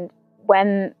 And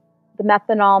when the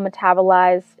methanol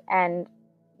metabolized and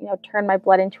turned my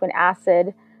blood into an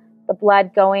acid, the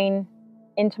blood going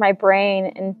into my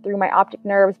brain and through my optic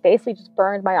nerves basically just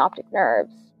burned my optic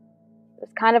nerves. It was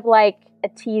kind of like a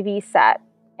TV set.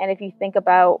 And if you think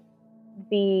about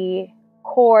the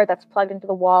cord that's plugged into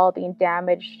the wall being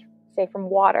damaged, say from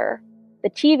water, the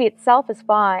TV itself is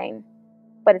fine,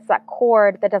 but it's that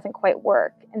cord that doesn't quite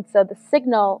work. And so the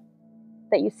signal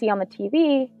that you see on the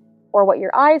TV or what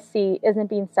your eyes see isn't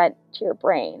being sent to your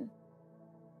brain.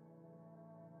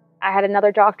 I had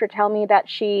another doctor tell me that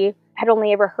she had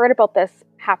only ever heard about this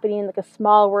happening in like a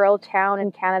small rural town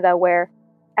in Canada where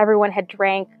everyone had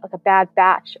drank like a bad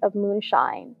batch of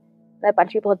moonshine, and a bunch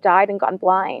of people had died and gotten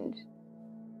blind.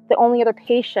 The only other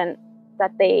patient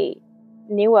that they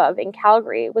knew of in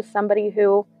Calgary was somebody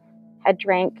who had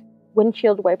drank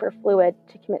windshield wiper fluid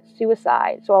to commit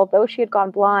suicide. So although she had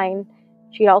gone blind,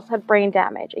 she also had brain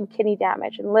damage and kidney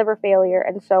damage and liver failure,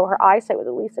 and so her eyesight was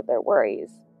the least of their worries.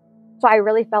 So I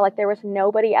really felt like there was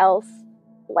nobody else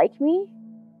like me.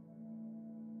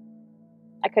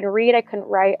 I couldn't read, I couldn't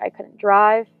write, I couldn't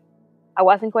drive. I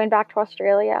wasn't going back to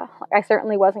Australia. I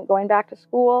certainly wasn't going back to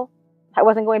school. I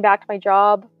wasn't going back to my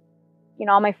job.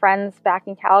 All my friends back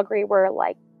in Calgary were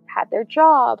like, had their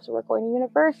jobs, were going to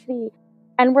university,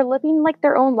 and were living like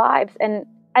their own lives. And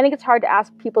I think it's hard to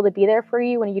ask people to be there for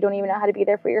you when you don't even know how to be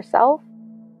there for yourself.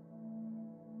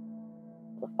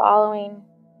 The following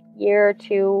year or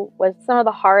two was some of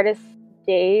the hardest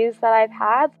days that I've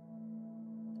had.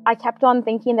 I kept on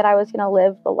thinking that I was going to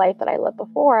live the life that I lived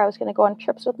before. I was going to go on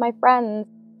trips with my friends.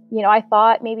 I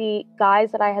thought maybe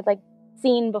guys that I had like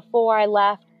seen before I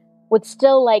left would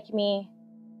still like me,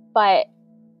 but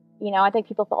I think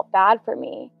people felt bad for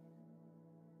me.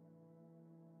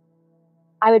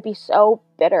 I would be so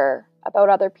bitter about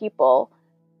other people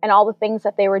and all the things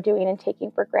that they were doing and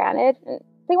taking for granted. And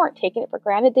they weren't taking it for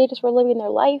granted. They just were living their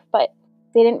life, but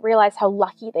they didn't realize how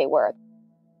lucky they were.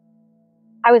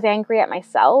 I was angry at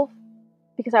myself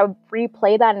because I would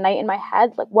replay that night in my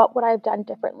head. Like, what would I have done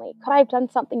differently? Could I have done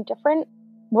something different?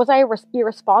 Was I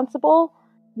irresponsible?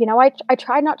 I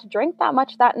tried not to drink that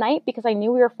much that night because I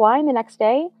knew we were flying the next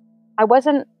day. I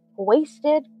wasn't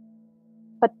wasted.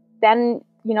 But then,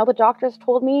 the doctors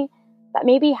told me that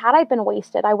maybe had I been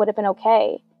wasted, I would have been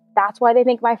okay. That's why they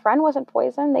think my friend wasn't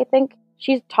poisoned. They think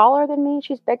she's taller than me,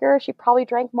 she's bigger, she probably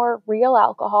drank more real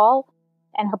alcohol,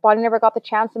 and her body never got the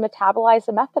chance to metabolize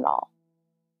the methanol.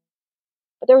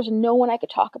 But there was no one I could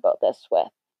talk about this with.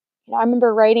 I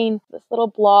remember writing this little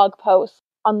blog post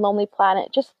on Lonely Planet,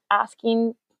 just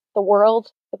asking the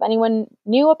world if anyone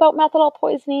knew about methanol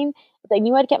poisoning, if they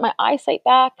knew I'd get my eyesight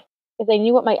back, if they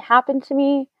knew what might happen to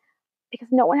me, because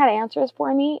no one had answers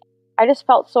for me. I just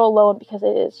felt so alone because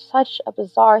it is such a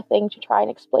bizarre thing to try and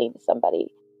explain to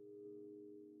somebody.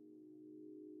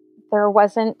 There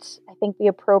wasn't, I think, the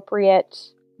appropriate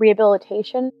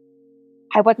rehabilitation.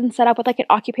 I wasn't set up with like an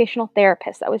occupational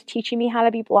therapist that was teaching me how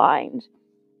to be blind.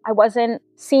 I wasn't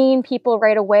seeing people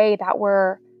right away that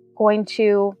were going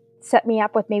to set me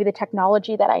up with maybe the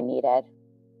technology that I needed.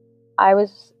 I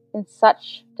was in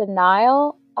such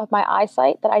denial of my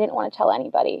eyesight that I didn't want to tell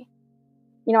anybody.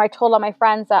 I told all my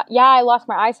friends that, yeah, I lost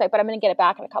my eyesight, but I'm going to get it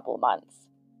back in a couple of months.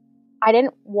 I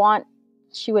didn't want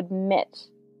to admit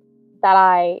that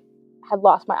I had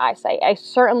lost my eyesight. I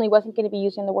certainly wasn't going to be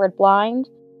using the word blind.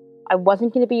 I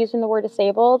wasn't going to be using the word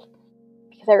disabled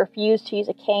because I refused to use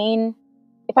a cane.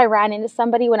 If I ran into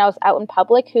somebody when I was out in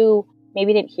public who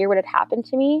maybe didn't hear what had happened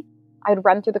to me, I'd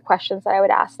run through the questions that I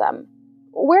would ask them.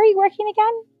 Where are you working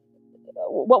again?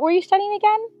 What were you studying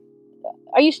again?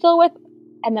 Are you still with?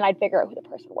 And then I'd figure out who the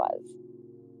person was.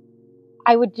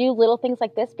 I would do little things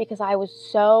like this because I was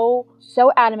so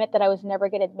adamant that I was never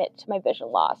going to admit to my vision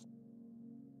loss.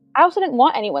 I also didn't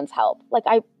want anyone's help. Like,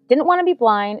 I didn't want to be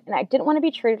blind, and I didn't want to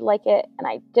be treated like it, and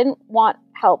I didn't want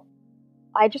help.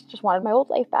 I just wanted my old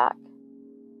life back.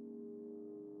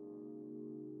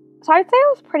 So I'd say I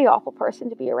was a pretty awful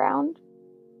person to be around.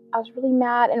 I was really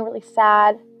mad and really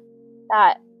sad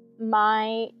that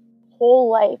my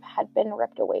whole life had been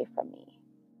ripped away from me.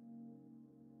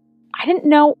 I didn't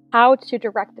know how to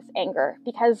direct this anger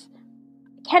because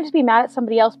I can't just be mad at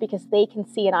somebody else because they can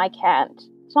see and I can't.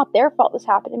 It's not their fault this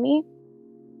happened to me.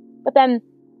 But then,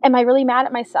 am I really mad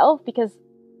at myself? Because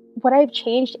would I have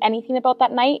changed anything about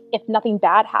that night if nothing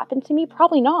bad happened to me?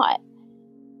 Probably not.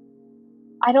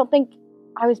 I don't think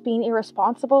I was being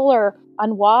irresponsible or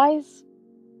unwise.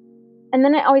 And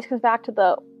then it always comes back to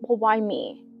well, why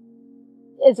me?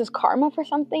 Is this karma for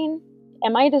something?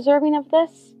 Am I deserving of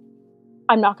this?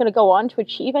 I'm not going to go on to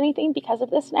achieve anything because of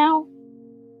this now.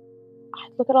 I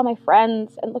look at all my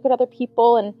friends and look at other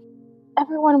people, and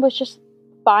everyone was just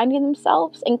finding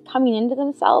themselves and coming into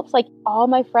themselves. Like, all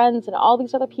my friends and all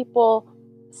these other people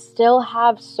still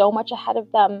have so much ahead of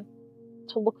them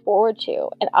to look forward to,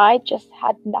 and I just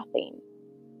had nothing.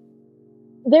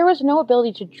 There was no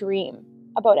ability to dream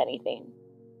about anything.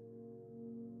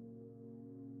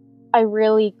 I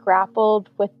really grappled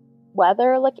with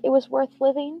whether it was worth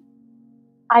living.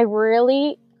 I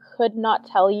really could not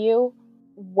tell you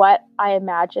what I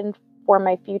imagined for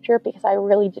my future because I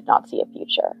really did not see a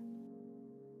future.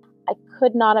 I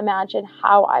could not imagine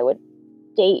how I would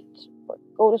date or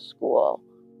go to school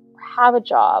or have a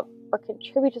job or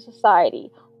contribute to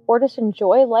society or just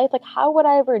enjoy life. How would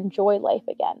I ever enjoy life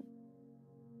again?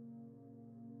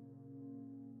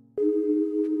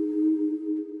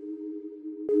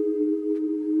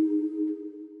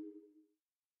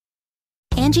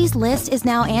 Angie's List is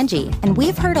now Angie, and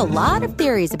we've heard a lot of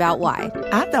theories about why.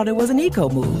 I thought it was an eco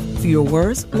move. Fewer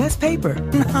words, less paper.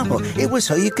 No, it was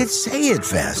so you could say it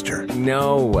faster.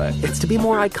 No, it's to be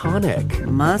more iconic.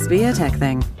 Must be a tech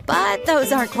thing. But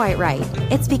those aren't quite right.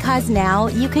 It's because now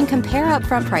you can compare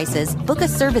upfront prices, book a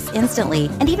service instantly,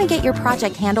 and even get your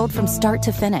project handled from start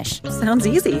to finish. Sounds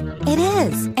easy. It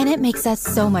is, and it makes us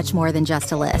so much more than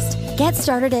just a list. Get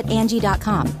started at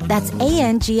Angie.com. That's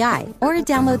ANGI, or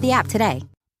download the app today.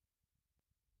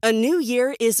 A new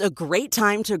year is a great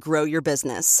time to grow your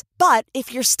business. But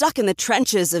if you're stuck in the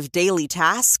trenches of daily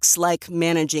tasks like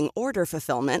managing order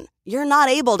fulfillment, you're not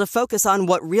able to focus on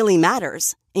what really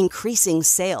matters, increasing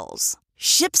sales.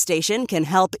 ShipStation can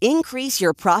help increase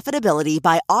your profitability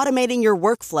by automating your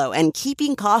workflow and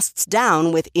keeping costs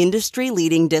down with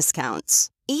industry-leading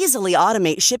discounts. Easily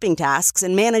automate shipping tasks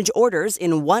and manage orders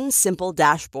in one simple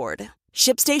dashboard.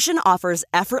 ShipStation offers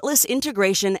effortless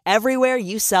integration everywhere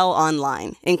you sell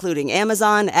online, including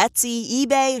Amazon, Etsy,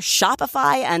 eBay,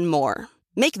 Shopify, and more.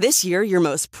 Make this year your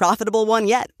most profitable one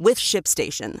yet with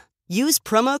ShipStation. Use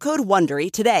promo code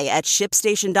Wondery today at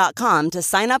ShipStation.com to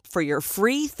sign up for your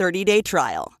free 30-day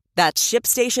trial. That's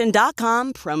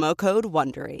ShipStation.com, promo code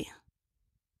Wondery.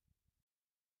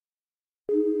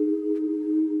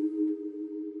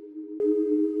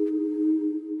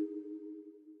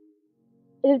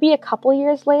 It would be a couple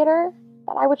years later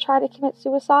that I would try to commit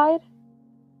suicide.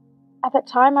 At that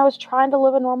time, I was trying to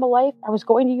live a normal life. I was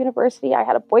going to university. I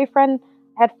had a boyfriend.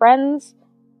 I had friends.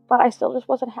 But I still just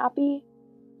wasn't happy.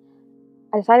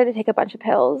 I decided to take a bunch of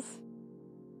pills.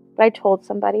 But I told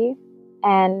somebody.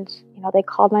 And, they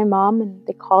called my mom and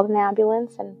they called an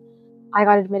ambulance. And I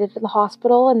got admitted to the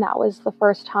hospital. And that was the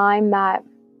first time that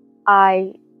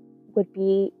I would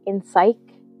be in psych.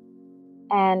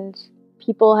 And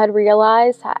people had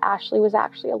realized that Ashley was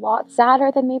actually a lot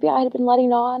sadder than maybe I had been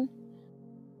letting on.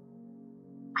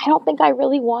 I don't think I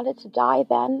really wanted to die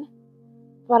then,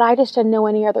 but I just didn't know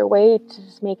any other way to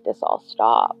just make this all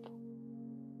stop.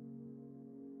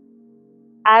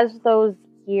 As those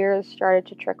years started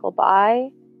to trickle by,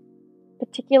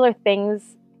 particular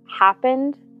things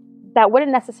happened that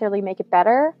wouldn't necessarily make it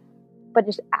better, but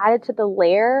just added to the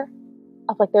layer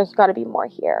of there's got to be more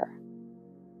here.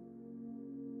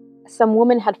 Some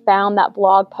woman had found that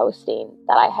blog posting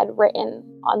that I had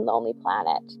written on Lonely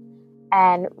Planet.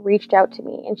 and reached out to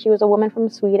me. And she was a woman from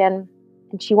Sweden,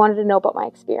 and she wanted to know about my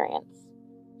experience.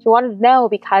 She wanted to know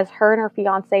because her and her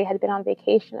fiance had been on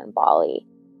vacation in Bali.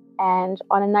 And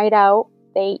on a night out,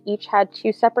 they each had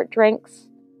 2 separate drinks,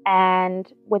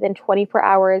 and within 24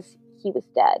 hours, he was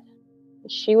dead.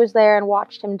 She was there and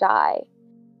watched him die.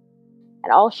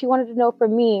 And all she wanted to know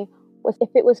from me was if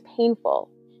it was painful,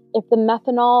 if the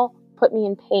methanol put me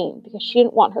in pain, because she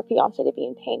didn't want her fiance to be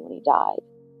in pain when he died.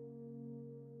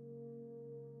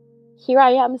 Here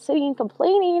I am sitting and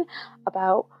complaining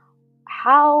about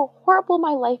how horrible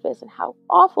my life is and how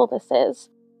awful this is,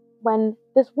 when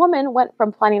this woman went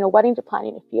from planning a wedding to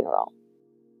planning a funeral.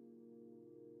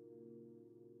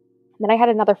 And then I had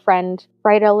another friend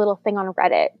write a little thing on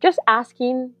Reddit, just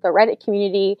asking the Reddit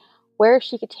community where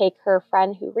she could take her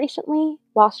friend who recently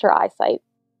lost her eyesight,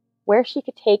 where she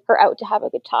could take her out to have a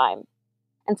good time.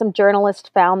 And some journalist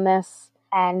found this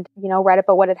and, read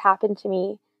about what had happened to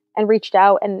me and reached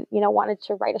out and, wanted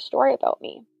to write a story about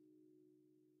me.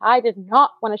 I did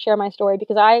not want to share my story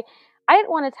because I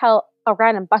didn't want to tell a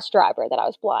random bus driver that I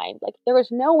was blind. Like, there was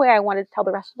no way I wanted to tell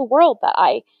the rest of the world that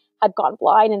I had gone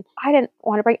blind, and I didn't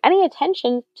want to bring any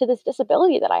attention to this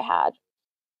disability that I had.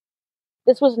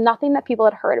 This was nothing that people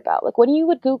had heard about. Like, when you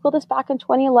would Google this back in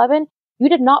 2011, you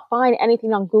did not find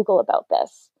anything on Google about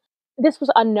this. This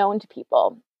was unknown to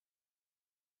people.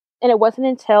 And it wasn't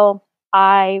until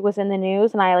I was in the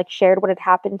news and I shared what had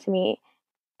happened to me,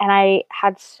 and I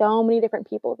had so many different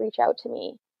people reach out to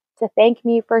me to thank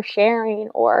me for sharing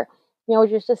or,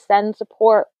 just to send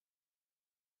support.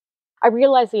 I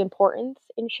realized the importance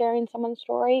in sharing someone's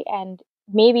story, and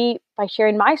maybe by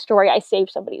sharing my story, I saved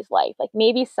somebody's life. Like,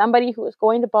 maybe somebody who was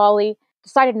going to Bali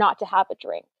decided not to have a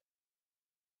drink.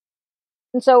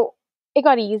 And so it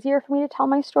got easier for me to tell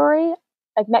my story.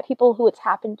 I've met people who it's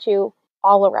happened to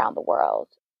all around the world.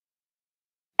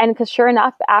 And because sure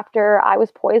enough, after I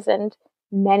was poisoned,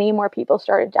 many more people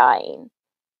started dying.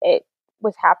 It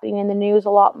was happening in the news a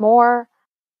lot more.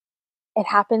 It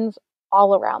happens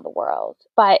all around the world,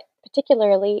 but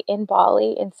particularly in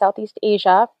Bali, in Southeast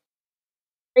Asia.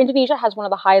 Indonesia has one of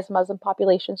the highest Muslim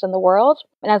populations in the world.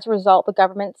 And as a result, the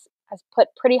government has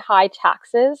put pretty high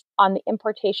taxes on the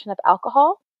importation of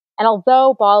alcohol. And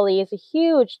although Bali is a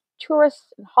huge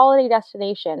tourist and holiday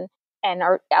destination and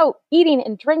are out eating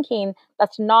and drinking,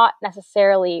 that's not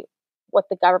necessarily what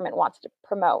the government wants to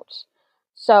promote.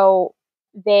 So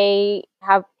they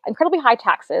have incredibly high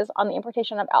taxes on the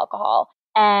importation of alcohol.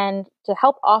 And to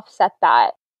help offset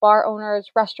that, bar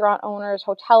owners, restaurant owners,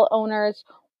 hotel owners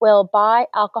will buy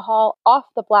alcohol off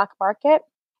the black market,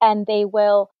 and they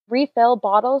will refill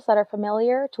bottles that are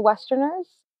familiar to Westerners,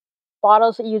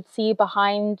 bottles that you'd see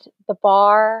behind the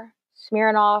bar,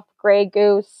 Smirnoff, Grey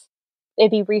Goose.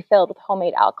 They'd be refilled with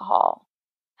homemade alcohol,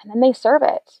 and then they serve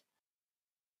it.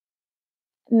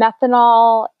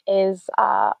 Methanol is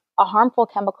a harmful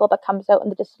chemical that comes out in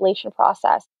the distillation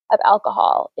process of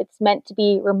alcohol. It's meant to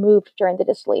be removed during the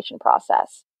distillation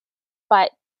process.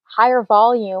 But higher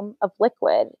volume of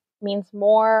liquid means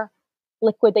more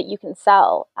liquid that you can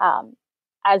sell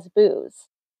as booze.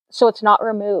 So it's not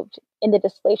removed in the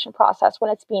distillation process when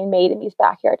it's being made in these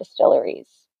backyard distilleries.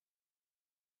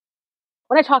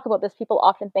 When I talk about this, people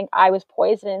often think I was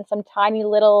poisoned in some tiny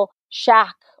little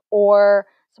shack or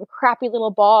some crappy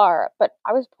little bar, but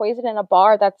I was poisoned in a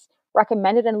bar that's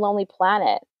recommended in Lonely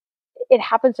Planet. It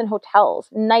happens in hotels,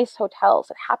 nice hotels.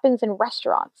 It happens in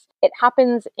restaurants. It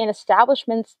happens in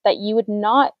establishments that you would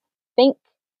not think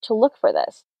to look for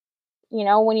this.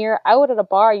 When you're out at a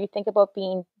bar, you think about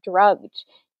being drugged.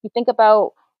 You think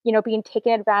about, being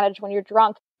taken advantage when you're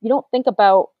drunk. You don't think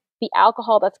about the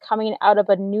alcohol that's coming out of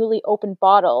a newly opened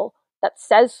bottle that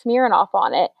says Smirnoff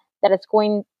on it, that it's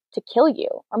going to kill you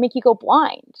or make you go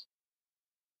blind.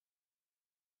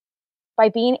 By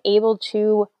being able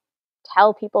to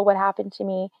tell people what happened to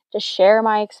me, to share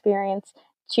my experience,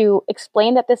 to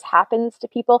explain that this happens to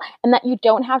people and that you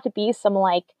don't have to be some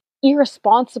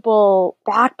irresponsible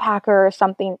backpacker or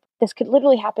something. This could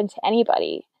literally happen to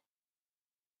anybody.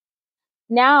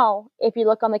 Now, if you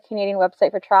look on the Canadian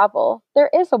website for travel, there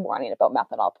is a warning about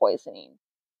methanol poisoning.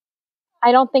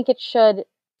 I don't think it should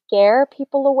scare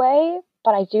people away,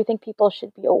 but I do think people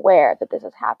should be aware that this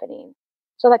is happening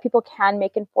so that people can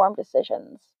make informed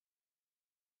decisions.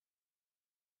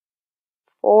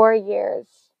 4 years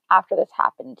after this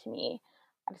happened to me,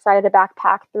 I decided to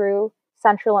backpack through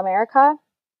Central America,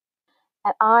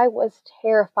 and I was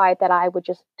terrified that I would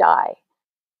just die.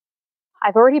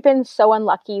 I've already been so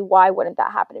unlucky. Why wouldn't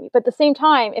that happen to me? But at the same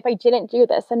time, if I didn't do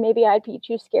this, then maybe I'd be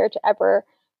too scared to ever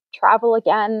travel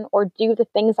again or do the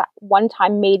things that one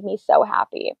time made me so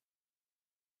happy.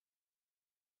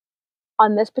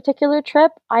 On this particular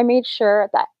trip, I made sure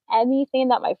that anything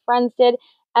that my friends did,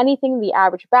 anything the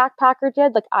average backpacker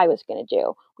did, like I was going to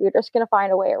do. We were just going to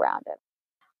find a way around it.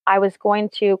 I was going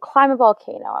to climb a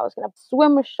volcano. I was going to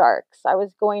swim with sharks. I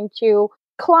was going to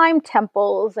climb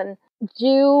temples and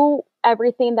do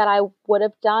everything that I would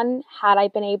have done had I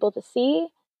been able to see.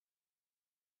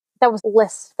 That was a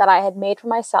list that I had made for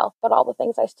myself, but all the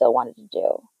things I still wanted to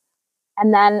do.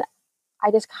 And then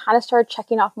I just kind of started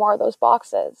checking off more of those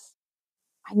boxes.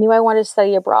 I knew I wanted to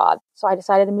study abroad, so I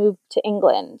decided to move to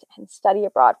England and study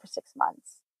abroad for 6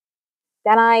 months.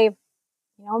 Then I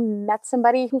met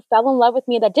somebody who fell in love with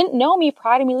me that didn't know me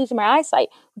prior to me losing my eyesight,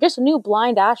 who just knew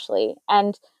blind Ashley,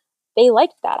 and they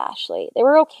liked that Ashley. They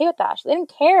were okay with Ashley. They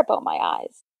didn't care about my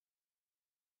eyes.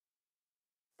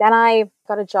 Then I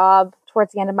got a job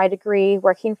towards the end of my degree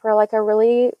working for like a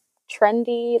really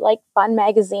trendy, like fun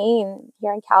magazine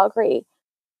here in Calgary.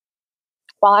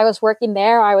 While I was working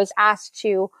there, I was asked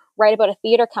to write about a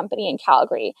theater company in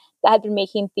Calgary that had been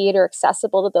making theater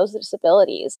accessible to those with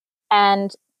disabilities.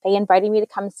 And they invited me to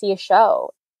come see a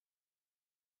show.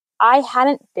 I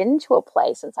hadn't been to a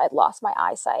play since I'd lost my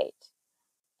eyesight.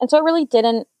 And so it really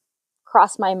didn't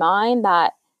cross my mind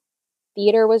that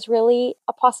theater was really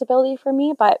a possibility for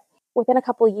me. But within a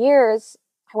couple of years,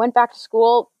 I went back to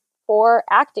school for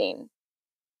acting.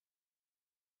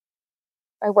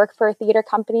 I work for a theater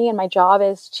company, and my job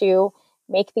is to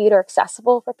make theater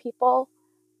accessible for people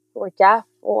who are deaf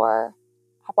or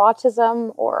have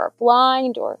autism or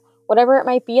blind or whatever it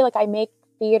might be. Like, I make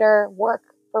theater work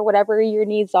for whatever your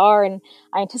needs are, and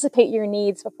I anticipate your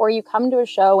needs before you come to a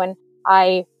show, and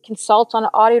I consult on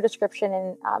audio description,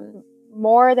 and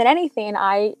more than anything,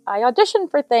 I audition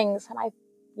for things. And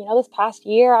this past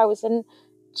year, I was in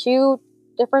 2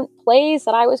 different plays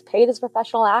that I was paid as a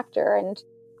professional actor, and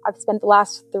I've spent the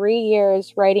last 3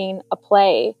 years writing a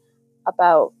play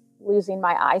about losing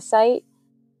my eyesight.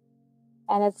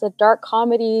 And it's a dark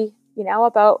comedy,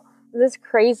 about this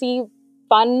crazy,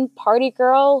 fun party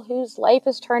girl whose life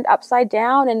is turned upside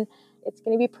down, and it's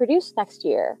going to be produced next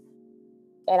year.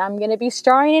 And I'm going to be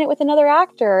starring in it with another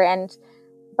actor. And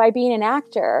by being an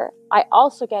actor, I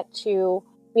also get to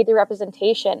be the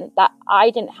representation that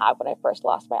I didn't have when I first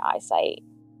lost my eyesight.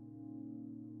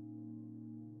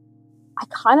 I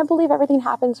kind of believe everything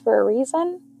happens for a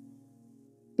reason,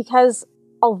 because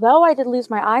although I did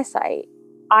lose my eyesight,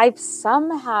 I've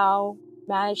somehow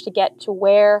managed to get to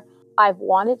where I've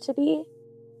wanted to be.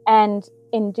 And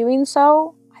in doing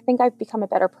so, I think I've become a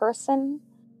better person.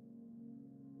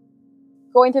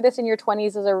 Going through this in your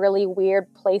 20s is a really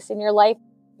weird place in your life.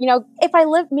 If I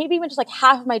lived maybe even just like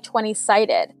half of my 20s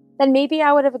sighted, then maybe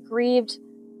I would have grieved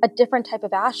a different type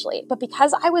of Ashley. But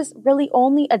because I was really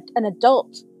only an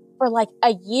adult for like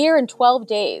a year and 12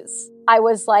 days, I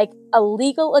was like a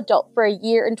legal adult for a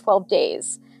year and 12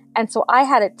 days. And so I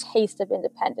had a taste of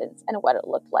independence and what it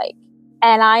looked like.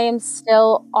 And I am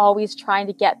still always trying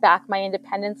to get back my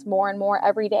independence more and more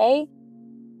every day.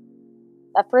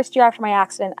 That first year after my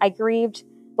accident, I grieved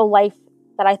the life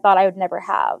that I thought I would never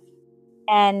have.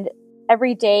 And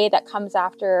every day that comes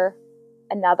after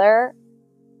another,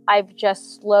 I've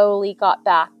just slowly got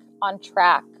back on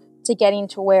track to getting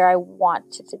to where I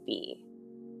wanted to be.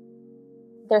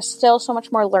 There's still so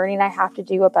much more learning I have to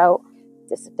do about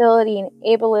disability and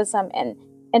ableism and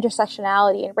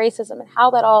intersectionality and racism and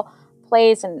how that all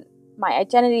plays in my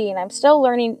identity. And I'm still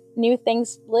learning new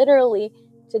things literally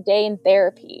today in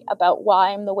therapy about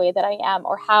why I'm the way that I am,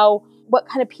 or what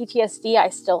kind of PTSD I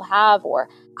still have, or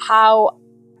how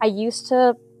I used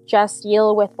to just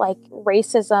deal with like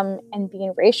racism and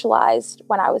being racialized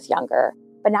when I was younger.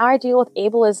 But now I deal with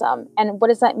ableism. And what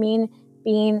does that mean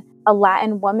being a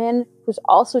Latin woman who's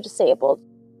also disabled?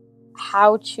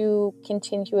 How to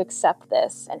continue to accept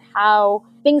this, and how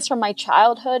things from my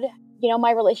childhood,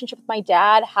 my relationship with my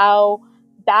dad, how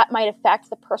that might affect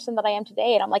the person that I am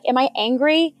today. And I'm like, am I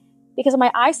angry because of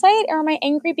my eyesight, or am I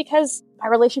angry because my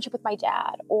relationship with my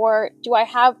dad? Or do I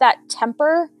have that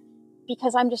temper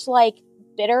because I'm just like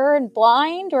bitter and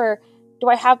blind? Or do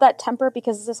I have that temper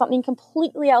because this is something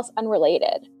completely else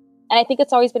unrelated? And I think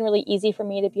it's always been really easy for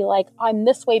me to be like, I'm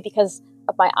this way because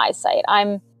of my eyesight.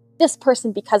 I'm this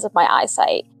person because of my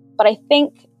eyesight. But I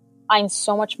think I'm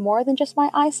so much more than just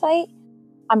my eyesight.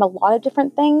 I'm a lot of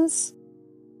different things.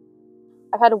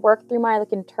 I've had to work through my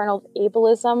internal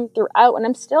ableism throughout, and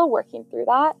I'm still working through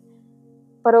that.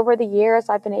 But over the years,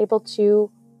 I've been able to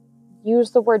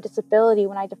use the word disability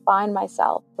when I define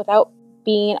myself without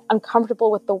being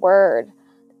uncomfortable with the word.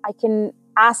 I can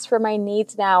ask for my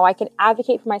needs now. I can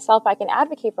advocate for myself. I can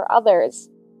advocate for others.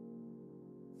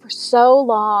 For so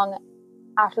long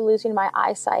after losing my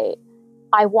eyesight,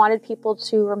 I wanted people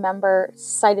to remember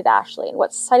sighted Ashley and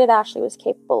what sighted Ashley was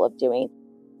capable of doing,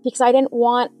 because I didn't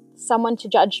want someone to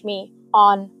judge me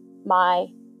on my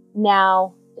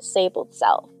now disabled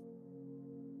self.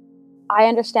 I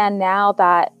understand now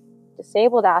that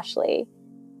disabled Ashley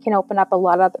can open up a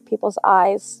lot of other people's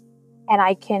eyes, and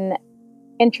I can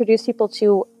introduce people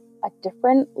to a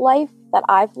different life that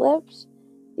I've lived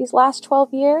these last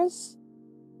 12 years.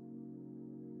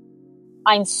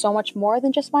 I'm so much more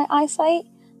than just my eyesight.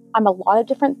 I'm a lot of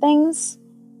different things,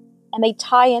 and they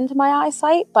tie into my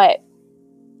eyesight, but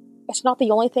it's not the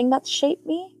only thing that's shaped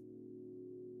me.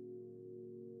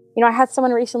 You know, I had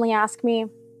someone recently ask me,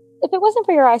 if it wasn't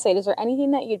for your eyesight, is there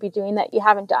anything that you'd be doing that you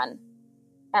haven't done?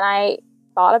 And I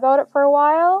thought about it for a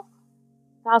while,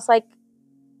 and I was like,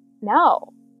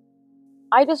 no.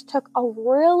 I just took a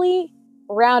really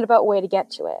roundabout way to get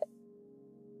to it.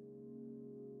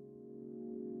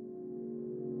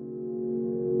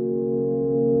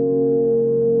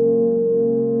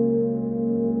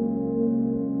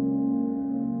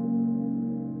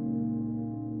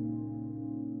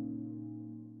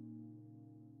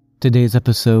 Today's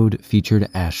episode featured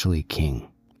Ashley King.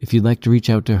 If you'd like to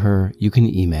reach out to her, you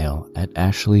can email at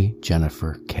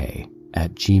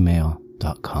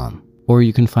ashleyjenniferk@gmail.com. Or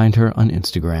you can find her on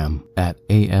Instagram at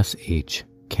ASHKNG.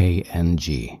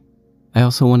 I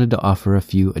also wanted to offer a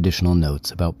few additional notes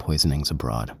about poisonings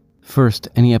abroad. First,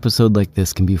 any episode like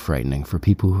this can be frightening for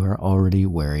people who are already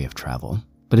wary of travel.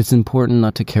 But it's important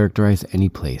not to characterize any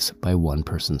place by one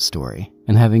person's story.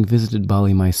 And having visited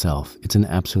Bali myself, it's an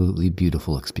absolutely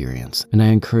beautiful experience, and I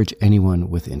encourage anyone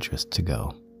with interest to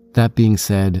go. That being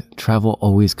said, travel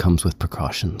always comes with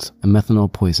precautions, and methanol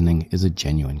poisoning is a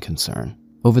genuine concern.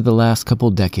 Over the last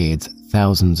couple decades,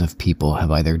 thousands of people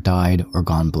have either died or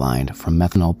gone blind from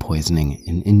methanol poisoning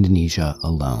in Indonesia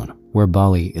alone, where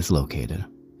Bali is located.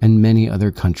 And many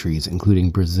other countries, including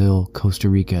Brazil, Costa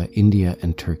Rica, India,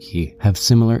 and Turkey, have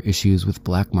similar issues with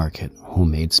black market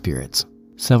homemade spirits.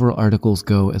 Several articles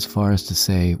go as far as to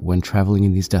say, when traveling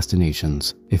in these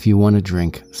destinations, if you want to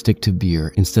drink, stick to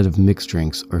beer instead of mixed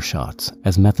drinks or shots,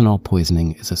 as methanol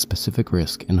poisoning is a specific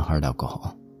risk in hard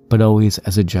alcohol. But always,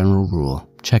 as a general rule,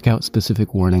 check out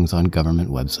specific warnings on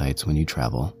government websites when you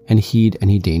travel, and heed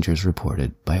any dangers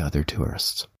reported by other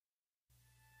tourists.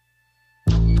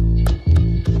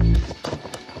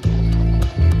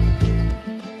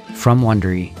 From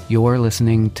Wondery, you're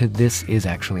listening to This Is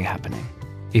Actually Happening.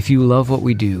 If you love what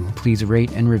we do, please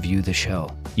rate and review the show.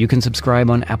 You can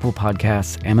subscribe on Apple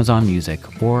Podcasts, Amazon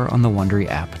Music, or on the Wondery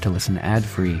app to listen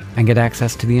ad-free and get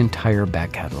access to the entire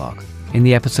back catalog. In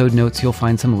the episode notes, you'll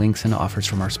find some links and offers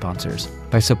from our sponsors.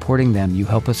 By supporting them, you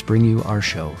help us bring you our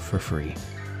show for free.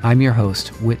 I'm your host,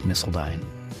 Whit Missildine.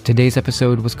 Today's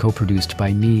episode was co-produced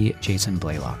by me, Jason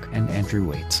Blalock, and Andrew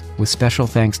Waits, with special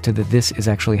thanks to the This Is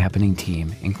Actually Happening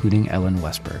team, including Ellen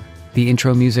Westberg. The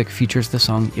intro music features the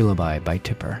song Ilabai by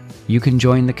Tipper. You can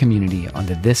join the community on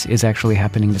the This Is Actually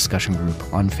Happening discussion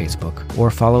group on Facebook, or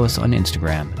follow us on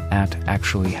Instagram at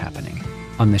 @actuallyhappening.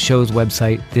 On the show's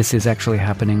website,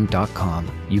 thisisactuallyhappening.com,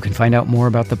 you can find out more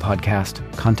about the podcast,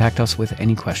 contact us with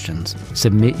any questions,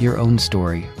 submit your own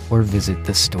story, or visit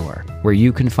the store, where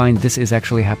you can find This Is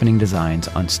Actually Happening designs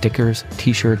on stickers,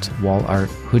 t-shirts, wall art,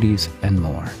 hoodies, and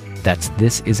more. That's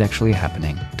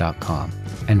thisisactuallyhappening.com.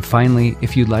 And finally,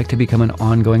 if you'd like to become an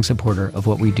ongoing supporter of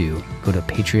what we do, go to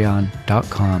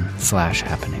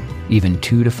patreon.com/happening. Even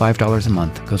 $2 to $5 a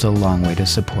month goes a long way to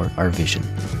support our vision.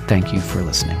 Thank you for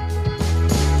listening.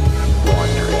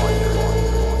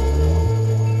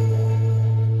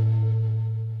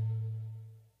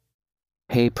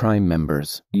 Hey Prime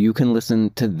members, you can listen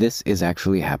to This Is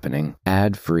Actually Happening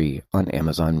ad-free on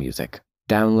Amazon Music.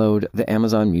 Download the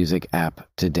Amazon Music app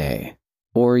today.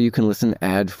 Or you can listen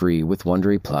ad-free with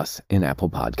Wondery Plus in Apple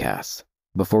Podcasts.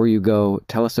 Before you go,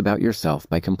 tell us about yourself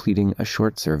by completing a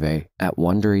short survey at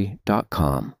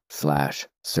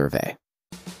wondery.com/survey.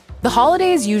 The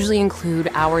holidays usually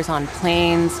include hours on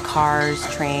planes, cars,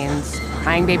 trains,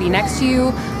 crying baby next to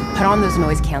you, put on those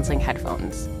noise-canceling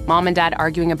headphones. Mom and dad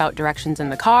arguing about directions in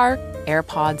the car,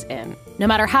 AirPods in. No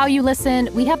matter how you listen,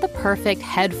 we have the perfect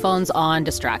headphones-on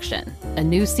distraction. A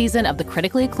new season of the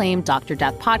critically acclaimed Dr.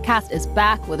 Death podcast is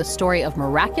back with a story of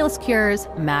miraculous cures,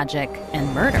 magic,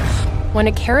 and murder. When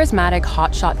a charismatic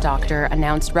hotshot doctor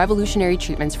announced revolutionary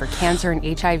treatments for cancer and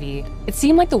HIV, it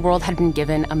seemed like the world had been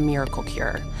given a miracle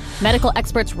cure. Medical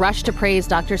experts rushed to praise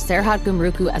Dr. Serhat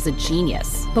Gumruku as a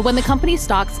genius. But when the company's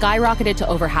stock skyrocketed to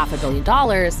over $500 million,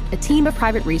 a team of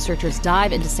private researchers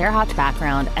dive into Serhat's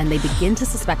background and they begin to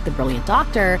suspect the brilliant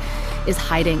doctor is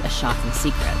hiding a shocking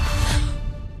secret.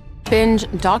 Binge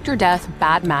Dr. Death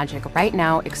Bad Magic right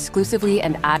now exclusively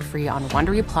and ad-free on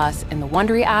Wondery Plus in the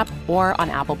Wondery app or on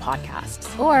Apple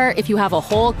Podcasts. Or if you have a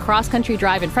whole cross-country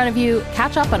drive in front of you,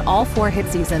 catch up on all 4 hit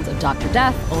seasons of Dr.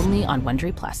 Death only on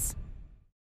Wondery Plus.